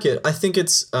 Yeah, I like it. I think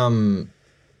it's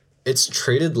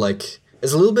treated like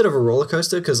it's a little bit of a roller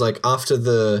coaster because like after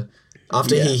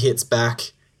he hits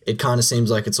back, it kind of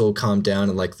seems like it's all calmed down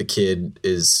and like the kid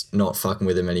is not fucking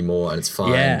with him anymore and it's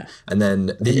fine. Yeah. And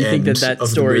then you think that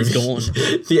story's gone.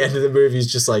 The end of the movie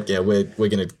is just like, yeah, we're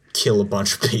gonna kill a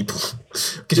bunch of people,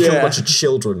 kill a bunch of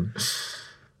children.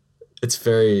 It's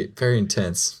very, very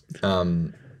intense. I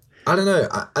don't know.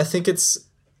 I think it's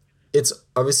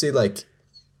obviously like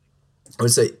I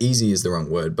would say easy is the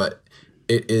wrong word, but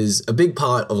it is a big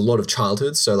part of a lot of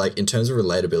childhood. So like in terms of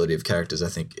relatability of characters, I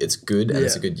think it's good and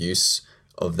it's a good use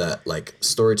of that like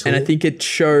story tool. And I think it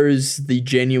shows the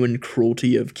genuine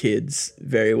cruelty of kids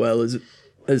very well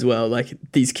as well. Like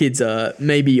these kids are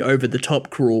maybe over the top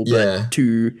cruel, but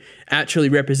to actually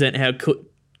represent how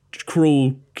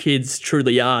cruel kids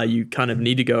truly are, you kind of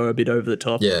need to go a bit over the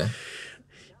top. Yeah.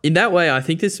 In that way, I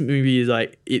think this movie is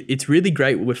like it's really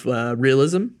great with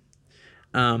realism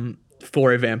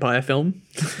for a vampire film.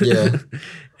 Yeah.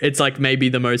 It's like maybe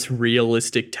the most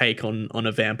realistic take on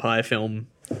a vampire film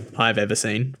I've ever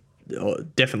seen, or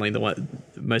definitely the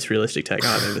most realistic take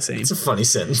I've ever seen. It's a funny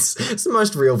sentence. It's the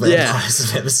most real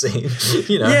vampires I've ever seen.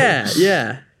 You know?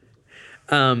 Yeah.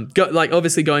 Like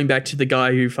obviously going back to the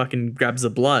guy who fucking grabs the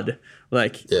blood,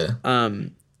 like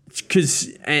because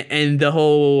and the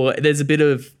whole there's a bit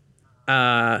of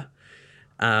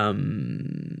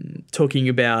talking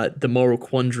about the moral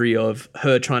quandary of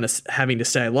her having to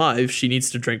stay alive. She needs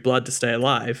to drink blood to stay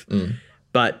alive,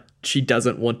 but she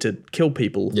doesn't want to kill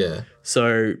people. Yeah.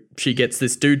 So she gets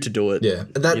this dude to do it. Yeah.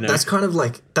 That's kind of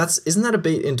like isn't that a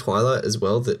beat in Twilight as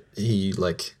well that he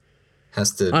like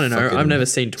has to I don't know. I've never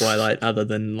seen Twilight other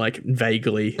than like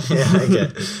vaguely. Yeah,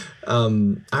 okay.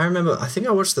 I remember I think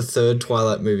I watched the third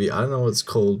Twilight movie. I don't know what it's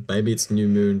called. Maybe it's New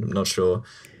Moon, I'm not sure.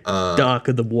 Dark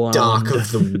of the Wand. Dark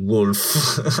of the Wolf.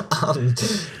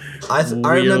 I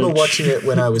remember watching it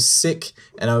when I was sick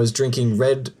and I was drinking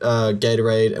red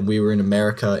Gatorade and we were in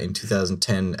America in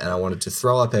 2010 and I wanted to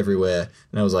throw up everywhere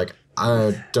and I was like,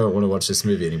 I don't want to watch this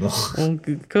movie anymore. Well,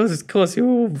 of course,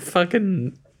 you're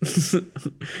fucking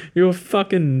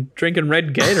drinking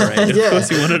red Gatorade. Of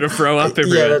course you wanted to throw up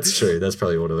everywhere. Yeah, that's true. That's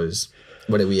probably what it was.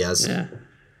 What it was. Yeah.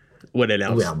 What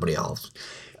else?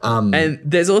 And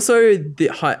there's also the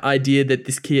idea that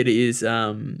this kid is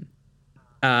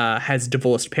has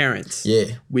divorced parents,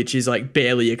 which is like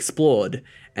barely explored.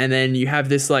 And then you have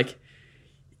this like,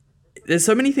 there's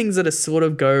so many things that are sort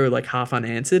of go like half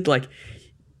unanswered, like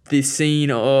this scene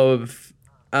of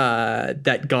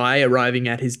that guy arriving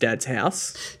at his dad's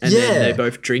house and then they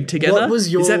both drink together.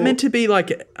 Is that meant to be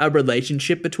like a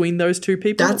relationship between those two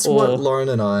people? That's what Lauren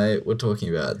and I were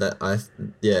talking about.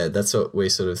 That's what we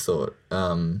sort of thought.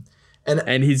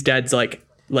 And his dad's like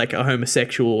a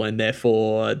homosexual and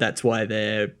therefore that's why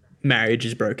their marriage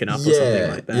is broken up or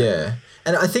something like that. Yeah.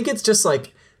 And I think it's just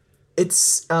like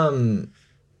it's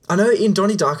I know in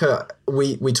Donnie Darko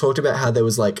we talked about how there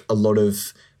was like a lot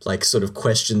of like sort of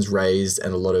questions raised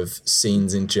and a lot of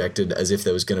scenes injected as if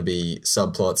there was going to be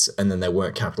subplots and then they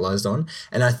weren't capitalized on.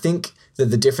 And I think that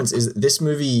the difference is this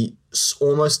movie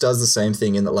almost does the same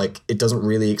thing in that like it doesn't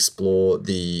really explore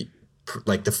the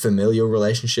familial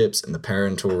relationships and the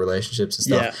parental relationships and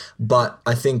stuff. Yeah. But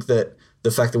I think that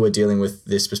the fact that we're dealing with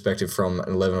this perspective from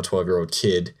an 11 or 12-year-old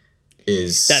kid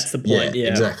that's the point. Yeah,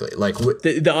 exactly. Like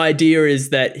the idea is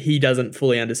that he doesn't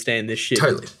fully understand this shit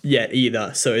yet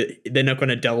either. So they're not going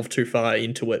to delve too far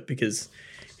into it because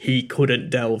he couldn't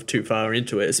delve too far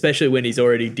into it, especially when he's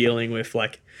already dealing with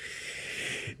like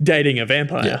dating a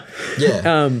vampire.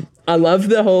 Yeah. I love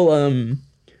the whole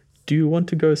do you want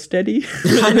to go steady?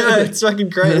 I know, it's fucking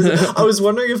great. Isn't it? I was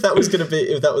wondering if that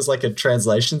was like a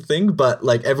translation thing, but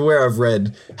like everywhere I've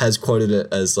read has quoted it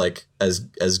as like as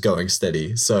going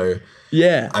steady. So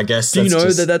Yeah. I guess. Do you that's know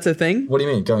just, that that's a thing? What do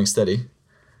you mean going steady?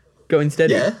 Going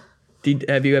steady? Yeah.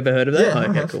 Have you ever heard of that? Yeah. Oh, I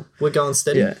okay, have. cool. We're going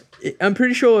steady. Yeah. I'm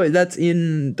pretty sure that's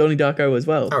in Donnie Darko as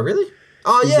well. Oh really?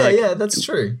 Oh He's yeah, like, yeah, that's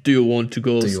true. Do you want to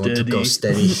go Do you steady? want to go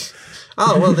steady?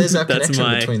 Oh well, there's our That's connection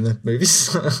my- between the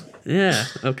movies. Yeah,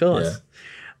 of course.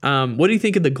 What do you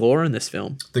think of the gore in this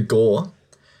film? The gore.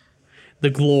 The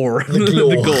glore.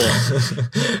 The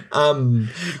gore.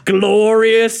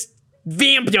 Glorious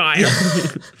vampire.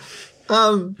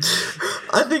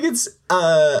 I think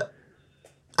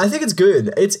it's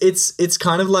good. It's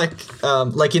kind of like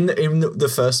in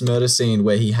the first murder scene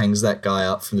where he hangs that guy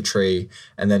up from the tree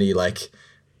and then he like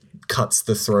cuts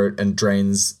the throat and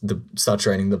starts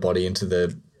draining the body into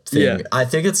the thing. Yeah. I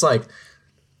think it's like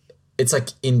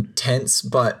intense,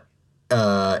 but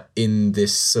in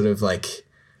this sort of like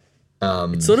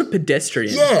It's sort of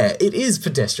pedestrian. yeah, it is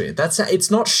pedestrian.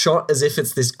 It's not shot as if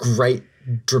it's this great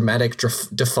dramatic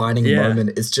defining Yeah.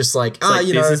 moment. It's just like like,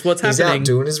 you this know, is what's he's happening. out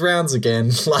doing his rounds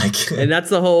again. Like And that's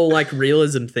the whole like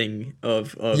realism thing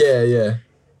of yeah.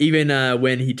 even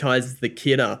when he ties the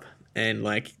kid up and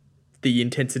like the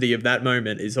intensity of that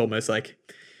moment is almost like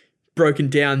broken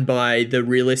down by the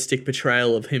realistic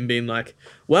portrayal of him being like,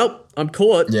 well, I'm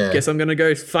caught. Yeah. Guess I'm going to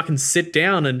go fucking sit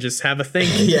down and just have a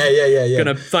think. Yeah.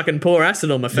 Gonna fucking pour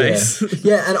acid on my face.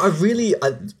 Yeah,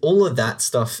 and all of that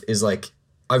stuff is like,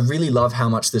 I really love how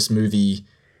much this movie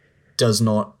does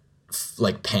not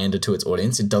like pander to its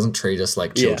audience. It doesn't treat us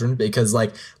like children because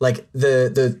like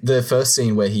the first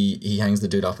scene where he hangs the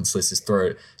dude up and slits his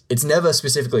throat, it's never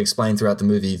specifically explained throughout the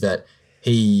movie that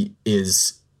he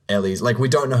is Ellie's. Like we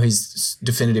don't know his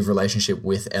definitive relationship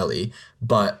with Ellie,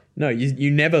 but No, you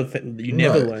never learn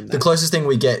the that. closest thing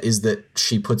we get is that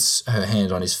she puts her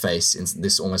hand on his face in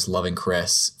this almost loving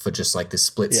caress for just like this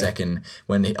split second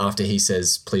after he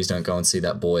says, "Please don't go and see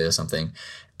that boy" or something.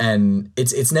 And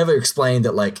it's never explained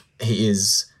that like he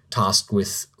is tasked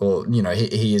with, or you know,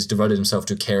 he has devoted himself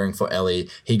to caring for Ellie.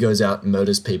 He goes out,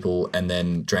 murders people, and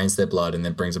then drains their blood, and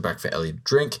then brings it back for Ellie to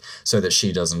drink, so that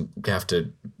she doesn't have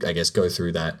to, I guess, go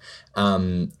through that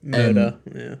Murder.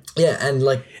 and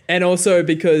like And also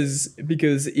because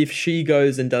if she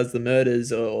goes and does the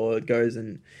murders or goes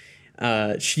and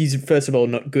she's first of all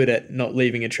not good at not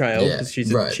leaving a trail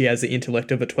because she has the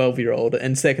intellect of a 12-year-old,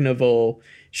 and second of all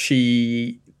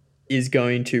she is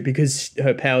going to, because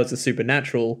her powers are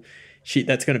supernatural,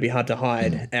 that's going to be hard to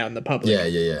hide out in the public.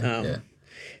 Yeah.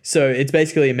 So it's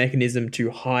basically a mechanism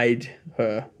to hide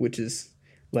her, which is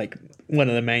like one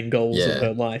of the main goals of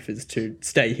her life is to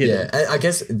stay hidden. Yeah, I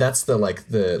guess that's the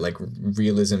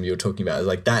realism you're talking about.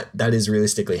 Like that is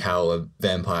realistically how a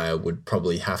vampire would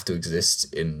probably have to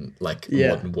exist in like a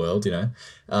modern world, you know?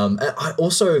 I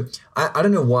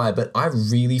don't know why, but I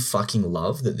really fucking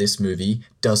love that this movie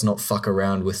does not fuck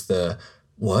around with the,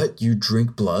 what, you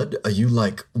drink blood? Are you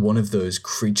like one of those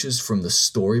creatures from the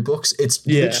storybooks? It's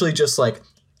literally just like,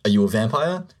 are you a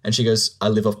vampire? And she goes, I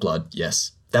live off blood,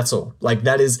 yes. That's all. Like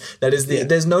that is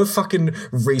there's no fucking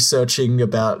researching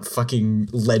about fucking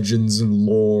legends and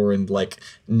lore and like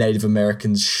Native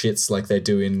Americans shits like they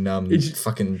do in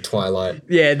fucking Twilight.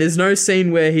 Yeah, there's no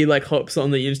scene where he like hops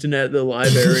on the internet at the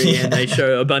library and they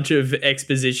show a bunch of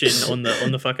exposition on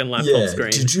the fucking laptop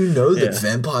screen. Did you know that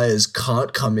vampires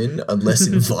can't come in unless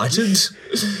invited?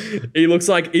 He looks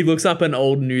up an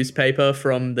old newspaper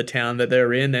from the town that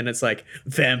they're in, and it's like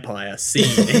vampire scene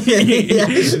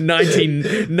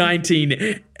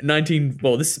 19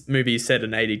 well, this movie is set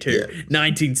in 82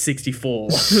 1964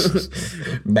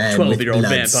 Man 12-year-old with blood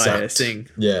vampire sucked. sing.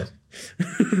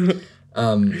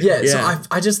 So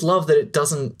I just love that it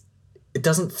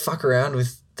doesn't fuck around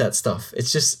with that stuff.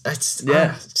 It's just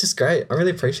great. I really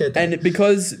appreciate that. And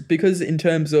because in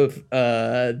terms of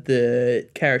the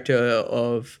character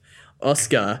of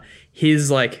Oscar,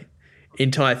 his like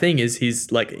entire thing is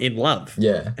he's like in love.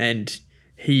 Yeah. And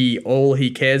all he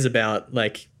cares about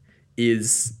like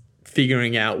is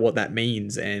figuring out what that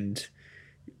means and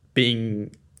being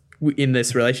in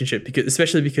this relationship,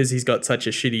 especially because he's got such a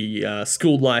shitty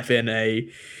school life and a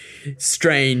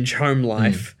strange home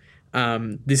life.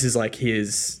 This is like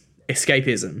his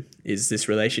escapism, is this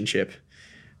relationship.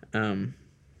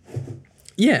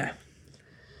 Yeah.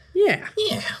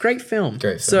 Great film.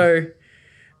 So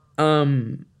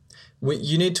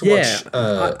you need to watch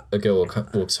A Girl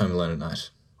Walks Home Alone at Night.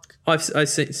 I've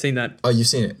seen that. Oh, you've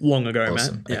seen it? Long ago,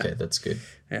 awesome. man. Okay, that's good.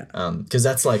 Yeah. Because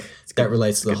that's like, that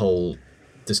relates to the whole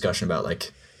discussion about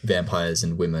like vampires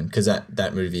and women, because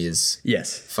that movie is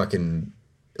Yes. fucking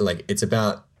like it's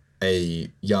about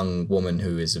a young woman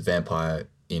who is a vampire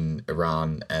in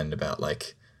Iran, and about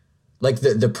like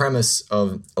the premise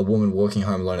of a woman walking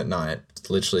home alone at night.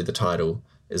 Literally, the title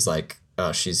is like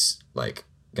she's like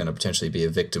gonna potentially be a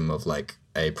victim of like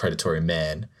a predatory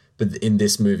man, but in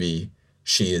this movie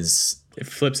she is. It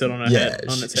flips it on her head.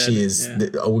 On its head. She is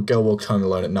a girl walks home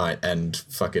alone at night and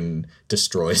fucking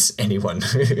destroys anyone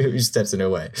who steps in her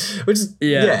way. Which is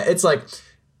it's like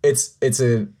it's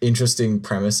an interesting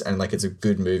premise, and like it's a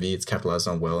good movie. It's capitalized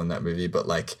on well in that movie, but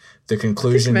like the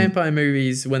conclusion. I think vampire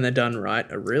movies, when they're done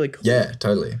right, are really cool. Yeah,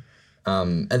 totally.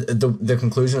 And the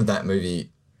conclusion of that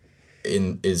movie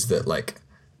is that like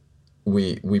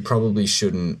we probably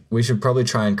shouldn't. We should probably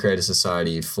try and create a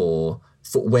society for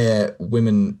where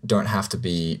women don't have to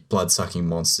be blood-sucking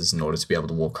monsters in order to be able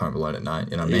to walk home alone at night.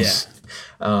 You know what I mean?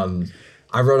 Yeah.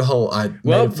 I wrote a whole.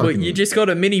 You just got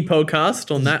a mini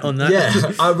podcast on that.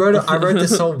 Yeah, I wrote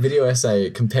this whole video essay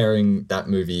comparing that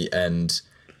movie and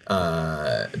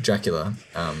Dracula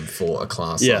for a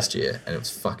class last year, and it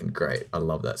was fucking great. I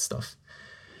love that stuff.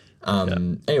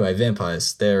 Anyway,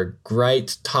 vampires, they're a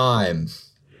great time.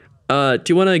 Do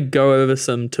you want to go over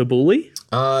some tabbouleh?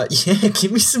 Yeah,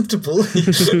 give me some tabbouleh.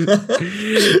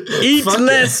 Eat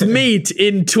less meat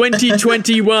in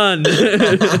 2021. I've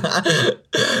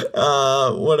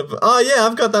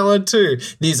got that one too.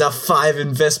 These are 5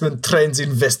 investment trends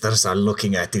investors are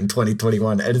looking at in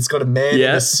 2021, and it's got a man in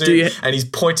a suit, and he's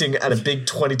pointing at a big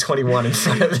 2021 in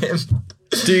front of him.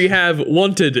 Do you have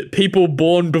wanted people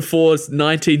born before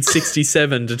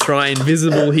 1967 to try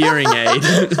invisible hearing aid?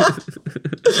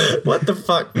 What the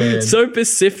fuck, man? So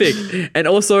specific. And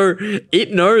also,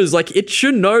 it knows, like, it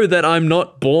should know that I'm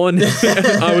not born.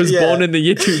 I was born in the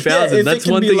year 2000. Yeah, that's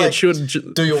one thing like, it should.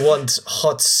 Do you want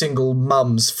hot single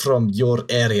mums from your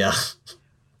area?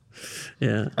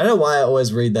 Yeah. I don't know why I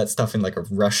always read that stuff in like a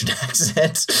Russian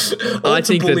accent. I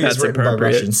think that's appropriate. By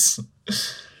Russians.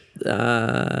 It's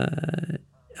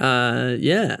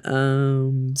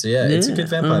a good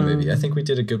vampire movie. I think we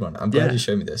did a good one. I'm glad you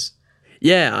showed me this.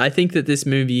 Yeah, I think that this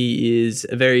movie is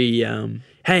a very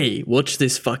hey, watch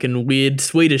this fucking weird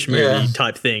Swedish movie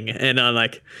type thing. And I'm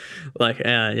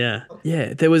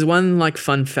yeah. There was one like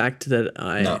fun fact that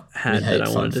I had that I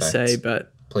wanted to say,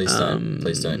 but please don't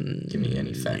give me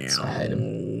any facts. I hate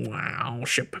them. Wow,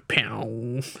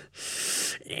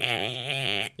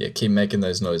 yeah, keep making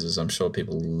those noises. I'm sure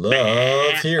people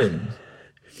love hearing them.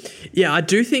 Yeah, I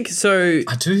do think so.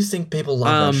 I do think people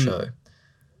love our show.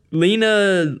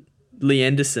 Lena Lee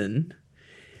Anderson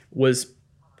was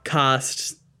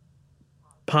cast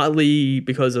partly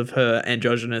because of her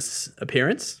androgynous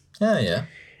appearance. Oh, yeah.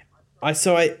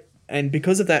 And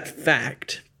because of that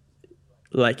fact,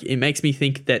 like, it makes me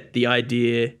think that the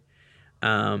idea,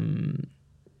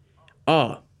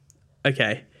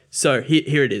 okay. So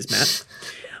here it is, Matt.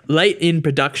 Late in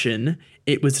production,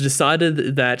 it was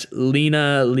decided that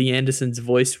Lena Lee Anderson's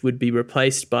voice would be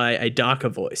replaced by a darker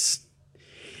voice.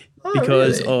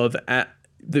 Because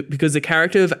the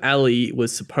character of Ali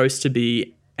was supposed to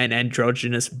be an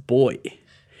androgynous boy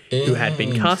who had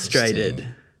been castrated.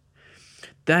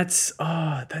 That's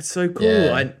so cool.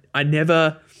 Yeah. I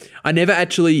never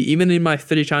actually, even in my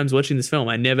 30 times watching this film,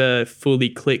 I never fully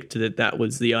clicked that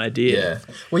was the idea. Yeah.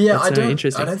 Well, yeah, I don't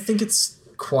think it's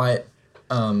quite.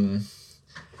 But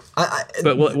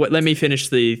let me finish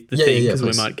the thing because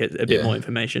we might get a bit more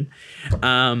information.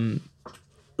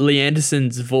 Lee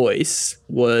Anderson's voice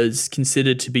was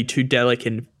considered to be too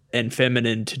delicate and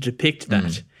feminine to depict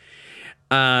that.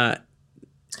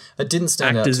 It didn't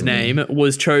stand out to me. Actor's name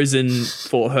was chosen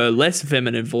for her less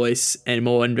feminine voice and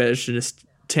more androgynous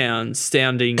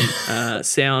sounding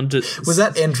sound. Was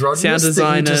that androgynous sound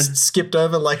designer that you just skipped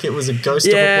over like it was a ghost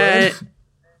of a word?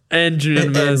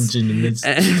 Andromeda. The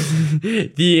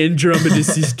Andromeda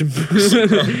system.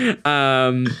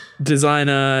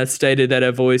 Designer stated that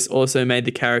her voice also made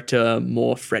the character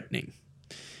more threatening.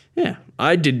 Yeah,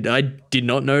 I did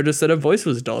not notice that her voice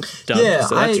was dubbed. Yeah,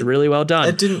 so that's really well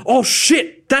done. Oh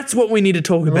shit, that's what we need to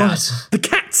talk about. What? The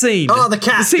cat scene. Oh, the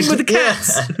cat. The scene with the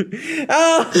cats.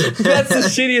 Oh, that's the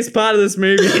shittiest part of this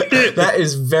movie. That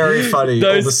is very funny.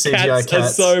 Those all the CGI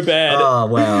cats are so bad. Oh,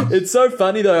 wow. It's so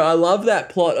funny though. I love that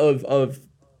plot of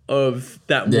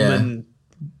that woman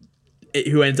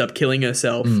who ends up killing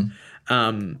herself.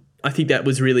 I think that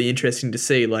was really interesting to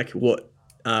see, like what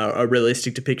a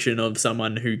realistic depiction of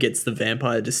someone who gets the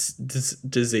vampire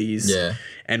disease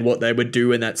and what they would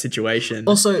do in that situation.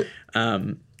 Also,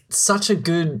 such a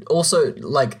good, also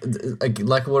like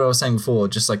what I was saying before,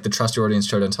 just like the trust your audience,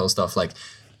 show don't tell stuff. Like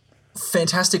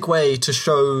fantastic way to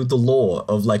show the lore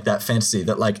of like that fantasy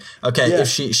that like, okay, if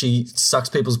she sucks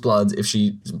people's blood, if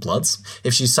she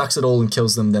sucks it all and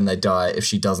kills them, then they die. If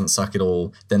she doesn't suck it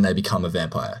all, then they become a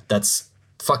vampire. That's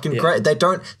fucking great. They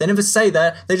never say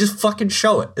that. They just fucking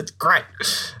show it. It's great.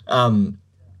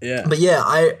 But yeah,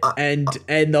 I and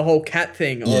the whole cat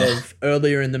thing of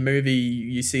earlier in the movie,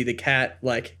 you see the cat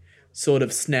like sort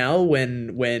of snarl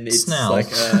when it's like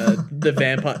the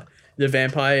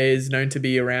vampire is known to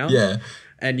be around. Yeah.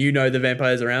 And you know the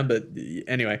vampire's around, but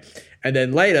anyway. And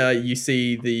then later you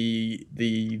see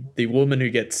the woman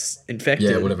who gets infected.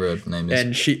 Yeah, whatever her name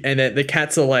is. And the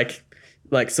cats are like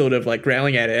sort of like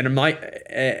growling at it. And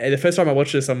the first time I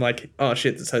watched this, I'm like, oh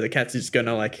shit, so the cat's just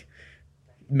gonna like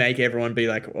make everyone be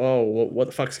like, oh, what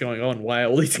the fuck's going on? Why are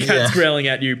all these cats growling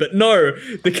at you? But no,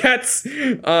 the cats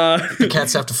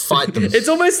have to fight them. It's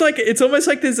almost like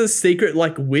there's a secret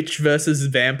like witch versus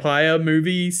vampire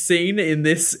movie scene in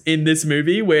this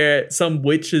movie where some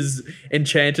witch has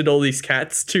enchanted all these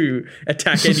cats to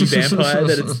attack any vampire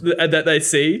that they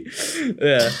see.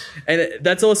 Yeah. And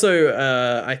that's also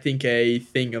I think a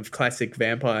thing of classic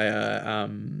vampire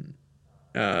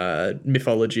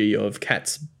mythology of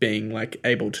cats being like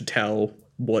able to tell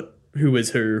who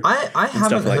is who. I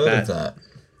haven't heard of that.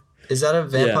 Is that a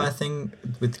vampire thing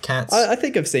with cats? I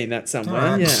think I've seen that somewhere.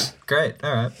 Right. Yeah. Great.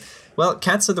 All right. Well,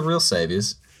 cats are the real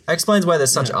saviors. That explains why they're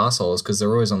such assholes, because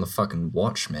they're always on the fucking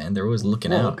watch, man. They're always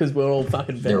looking out. Because we're all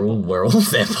fucking vampires. We're all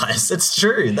vampires. That's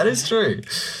true. That is true.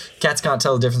 Cats can't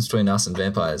tell the difference between us and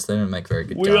vampires. They don't make very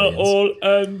good guardians. We are all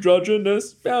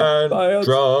androgynous vampires.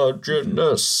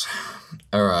 Androgynous.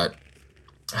 All right.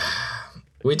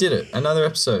 We did it. Another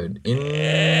episode. We got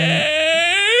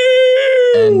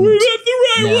the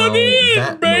right one in,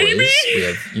 that baby.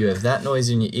 Noise, you have that noise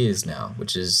in your ears now,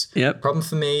 which is a problem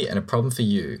for me and a problem for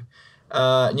you.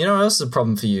 You know what else is a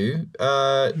problem for you?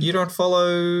 You don't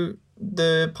follow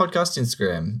the podcast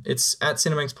Instagram. It's at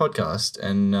Cinemanx Podcast,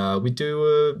 and we do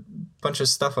a bunch of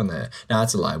stuff on there. No,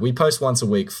 that's a lie. We post once a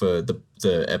week for the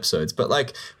episodes, but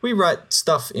like we write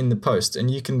stuff in the post,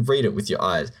 and you can read it with your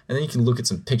eyes, and then you can look at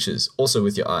some pictures also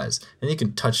with your eyes, and you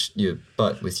can touch your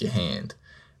butt with your hand.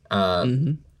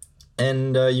 And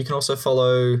you can also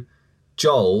follow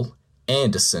Joel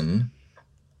Anderson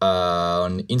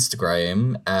on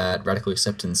Instagram at Radical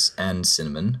Acceptance and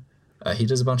Cinnamon. He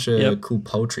does a bunch of cool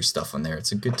poetry stuff on there.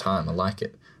 It's a good time. I like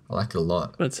it. I like it a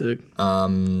lot. That's a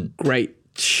great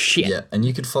shit. Yeah, and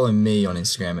you could follow me on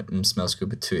Instagram at smellsgood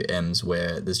with 2 M's,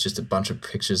 where there's just a bunch of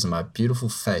pictures of my beautiful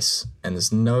face, and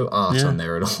there's no art on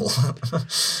there at all.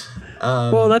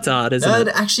 Well, that's art, isn't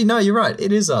it? Actually, no, you're right.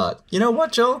 It is art. You know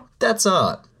what, Joel? That's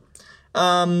art.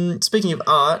 Speaking of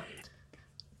art,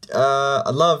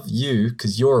 I love you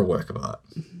because you're a work of art.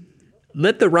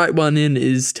 Let the Right One In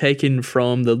is taken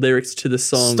from the lyrics to the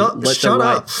song Let the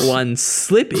Right One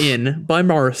Slip In by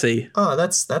Morrissey. Oh,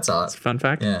 that's art. That's a fun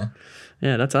fact. Yeah.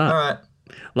 Yeah, that's art. All right.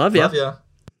 Love ya. Love ya.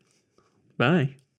 Bye.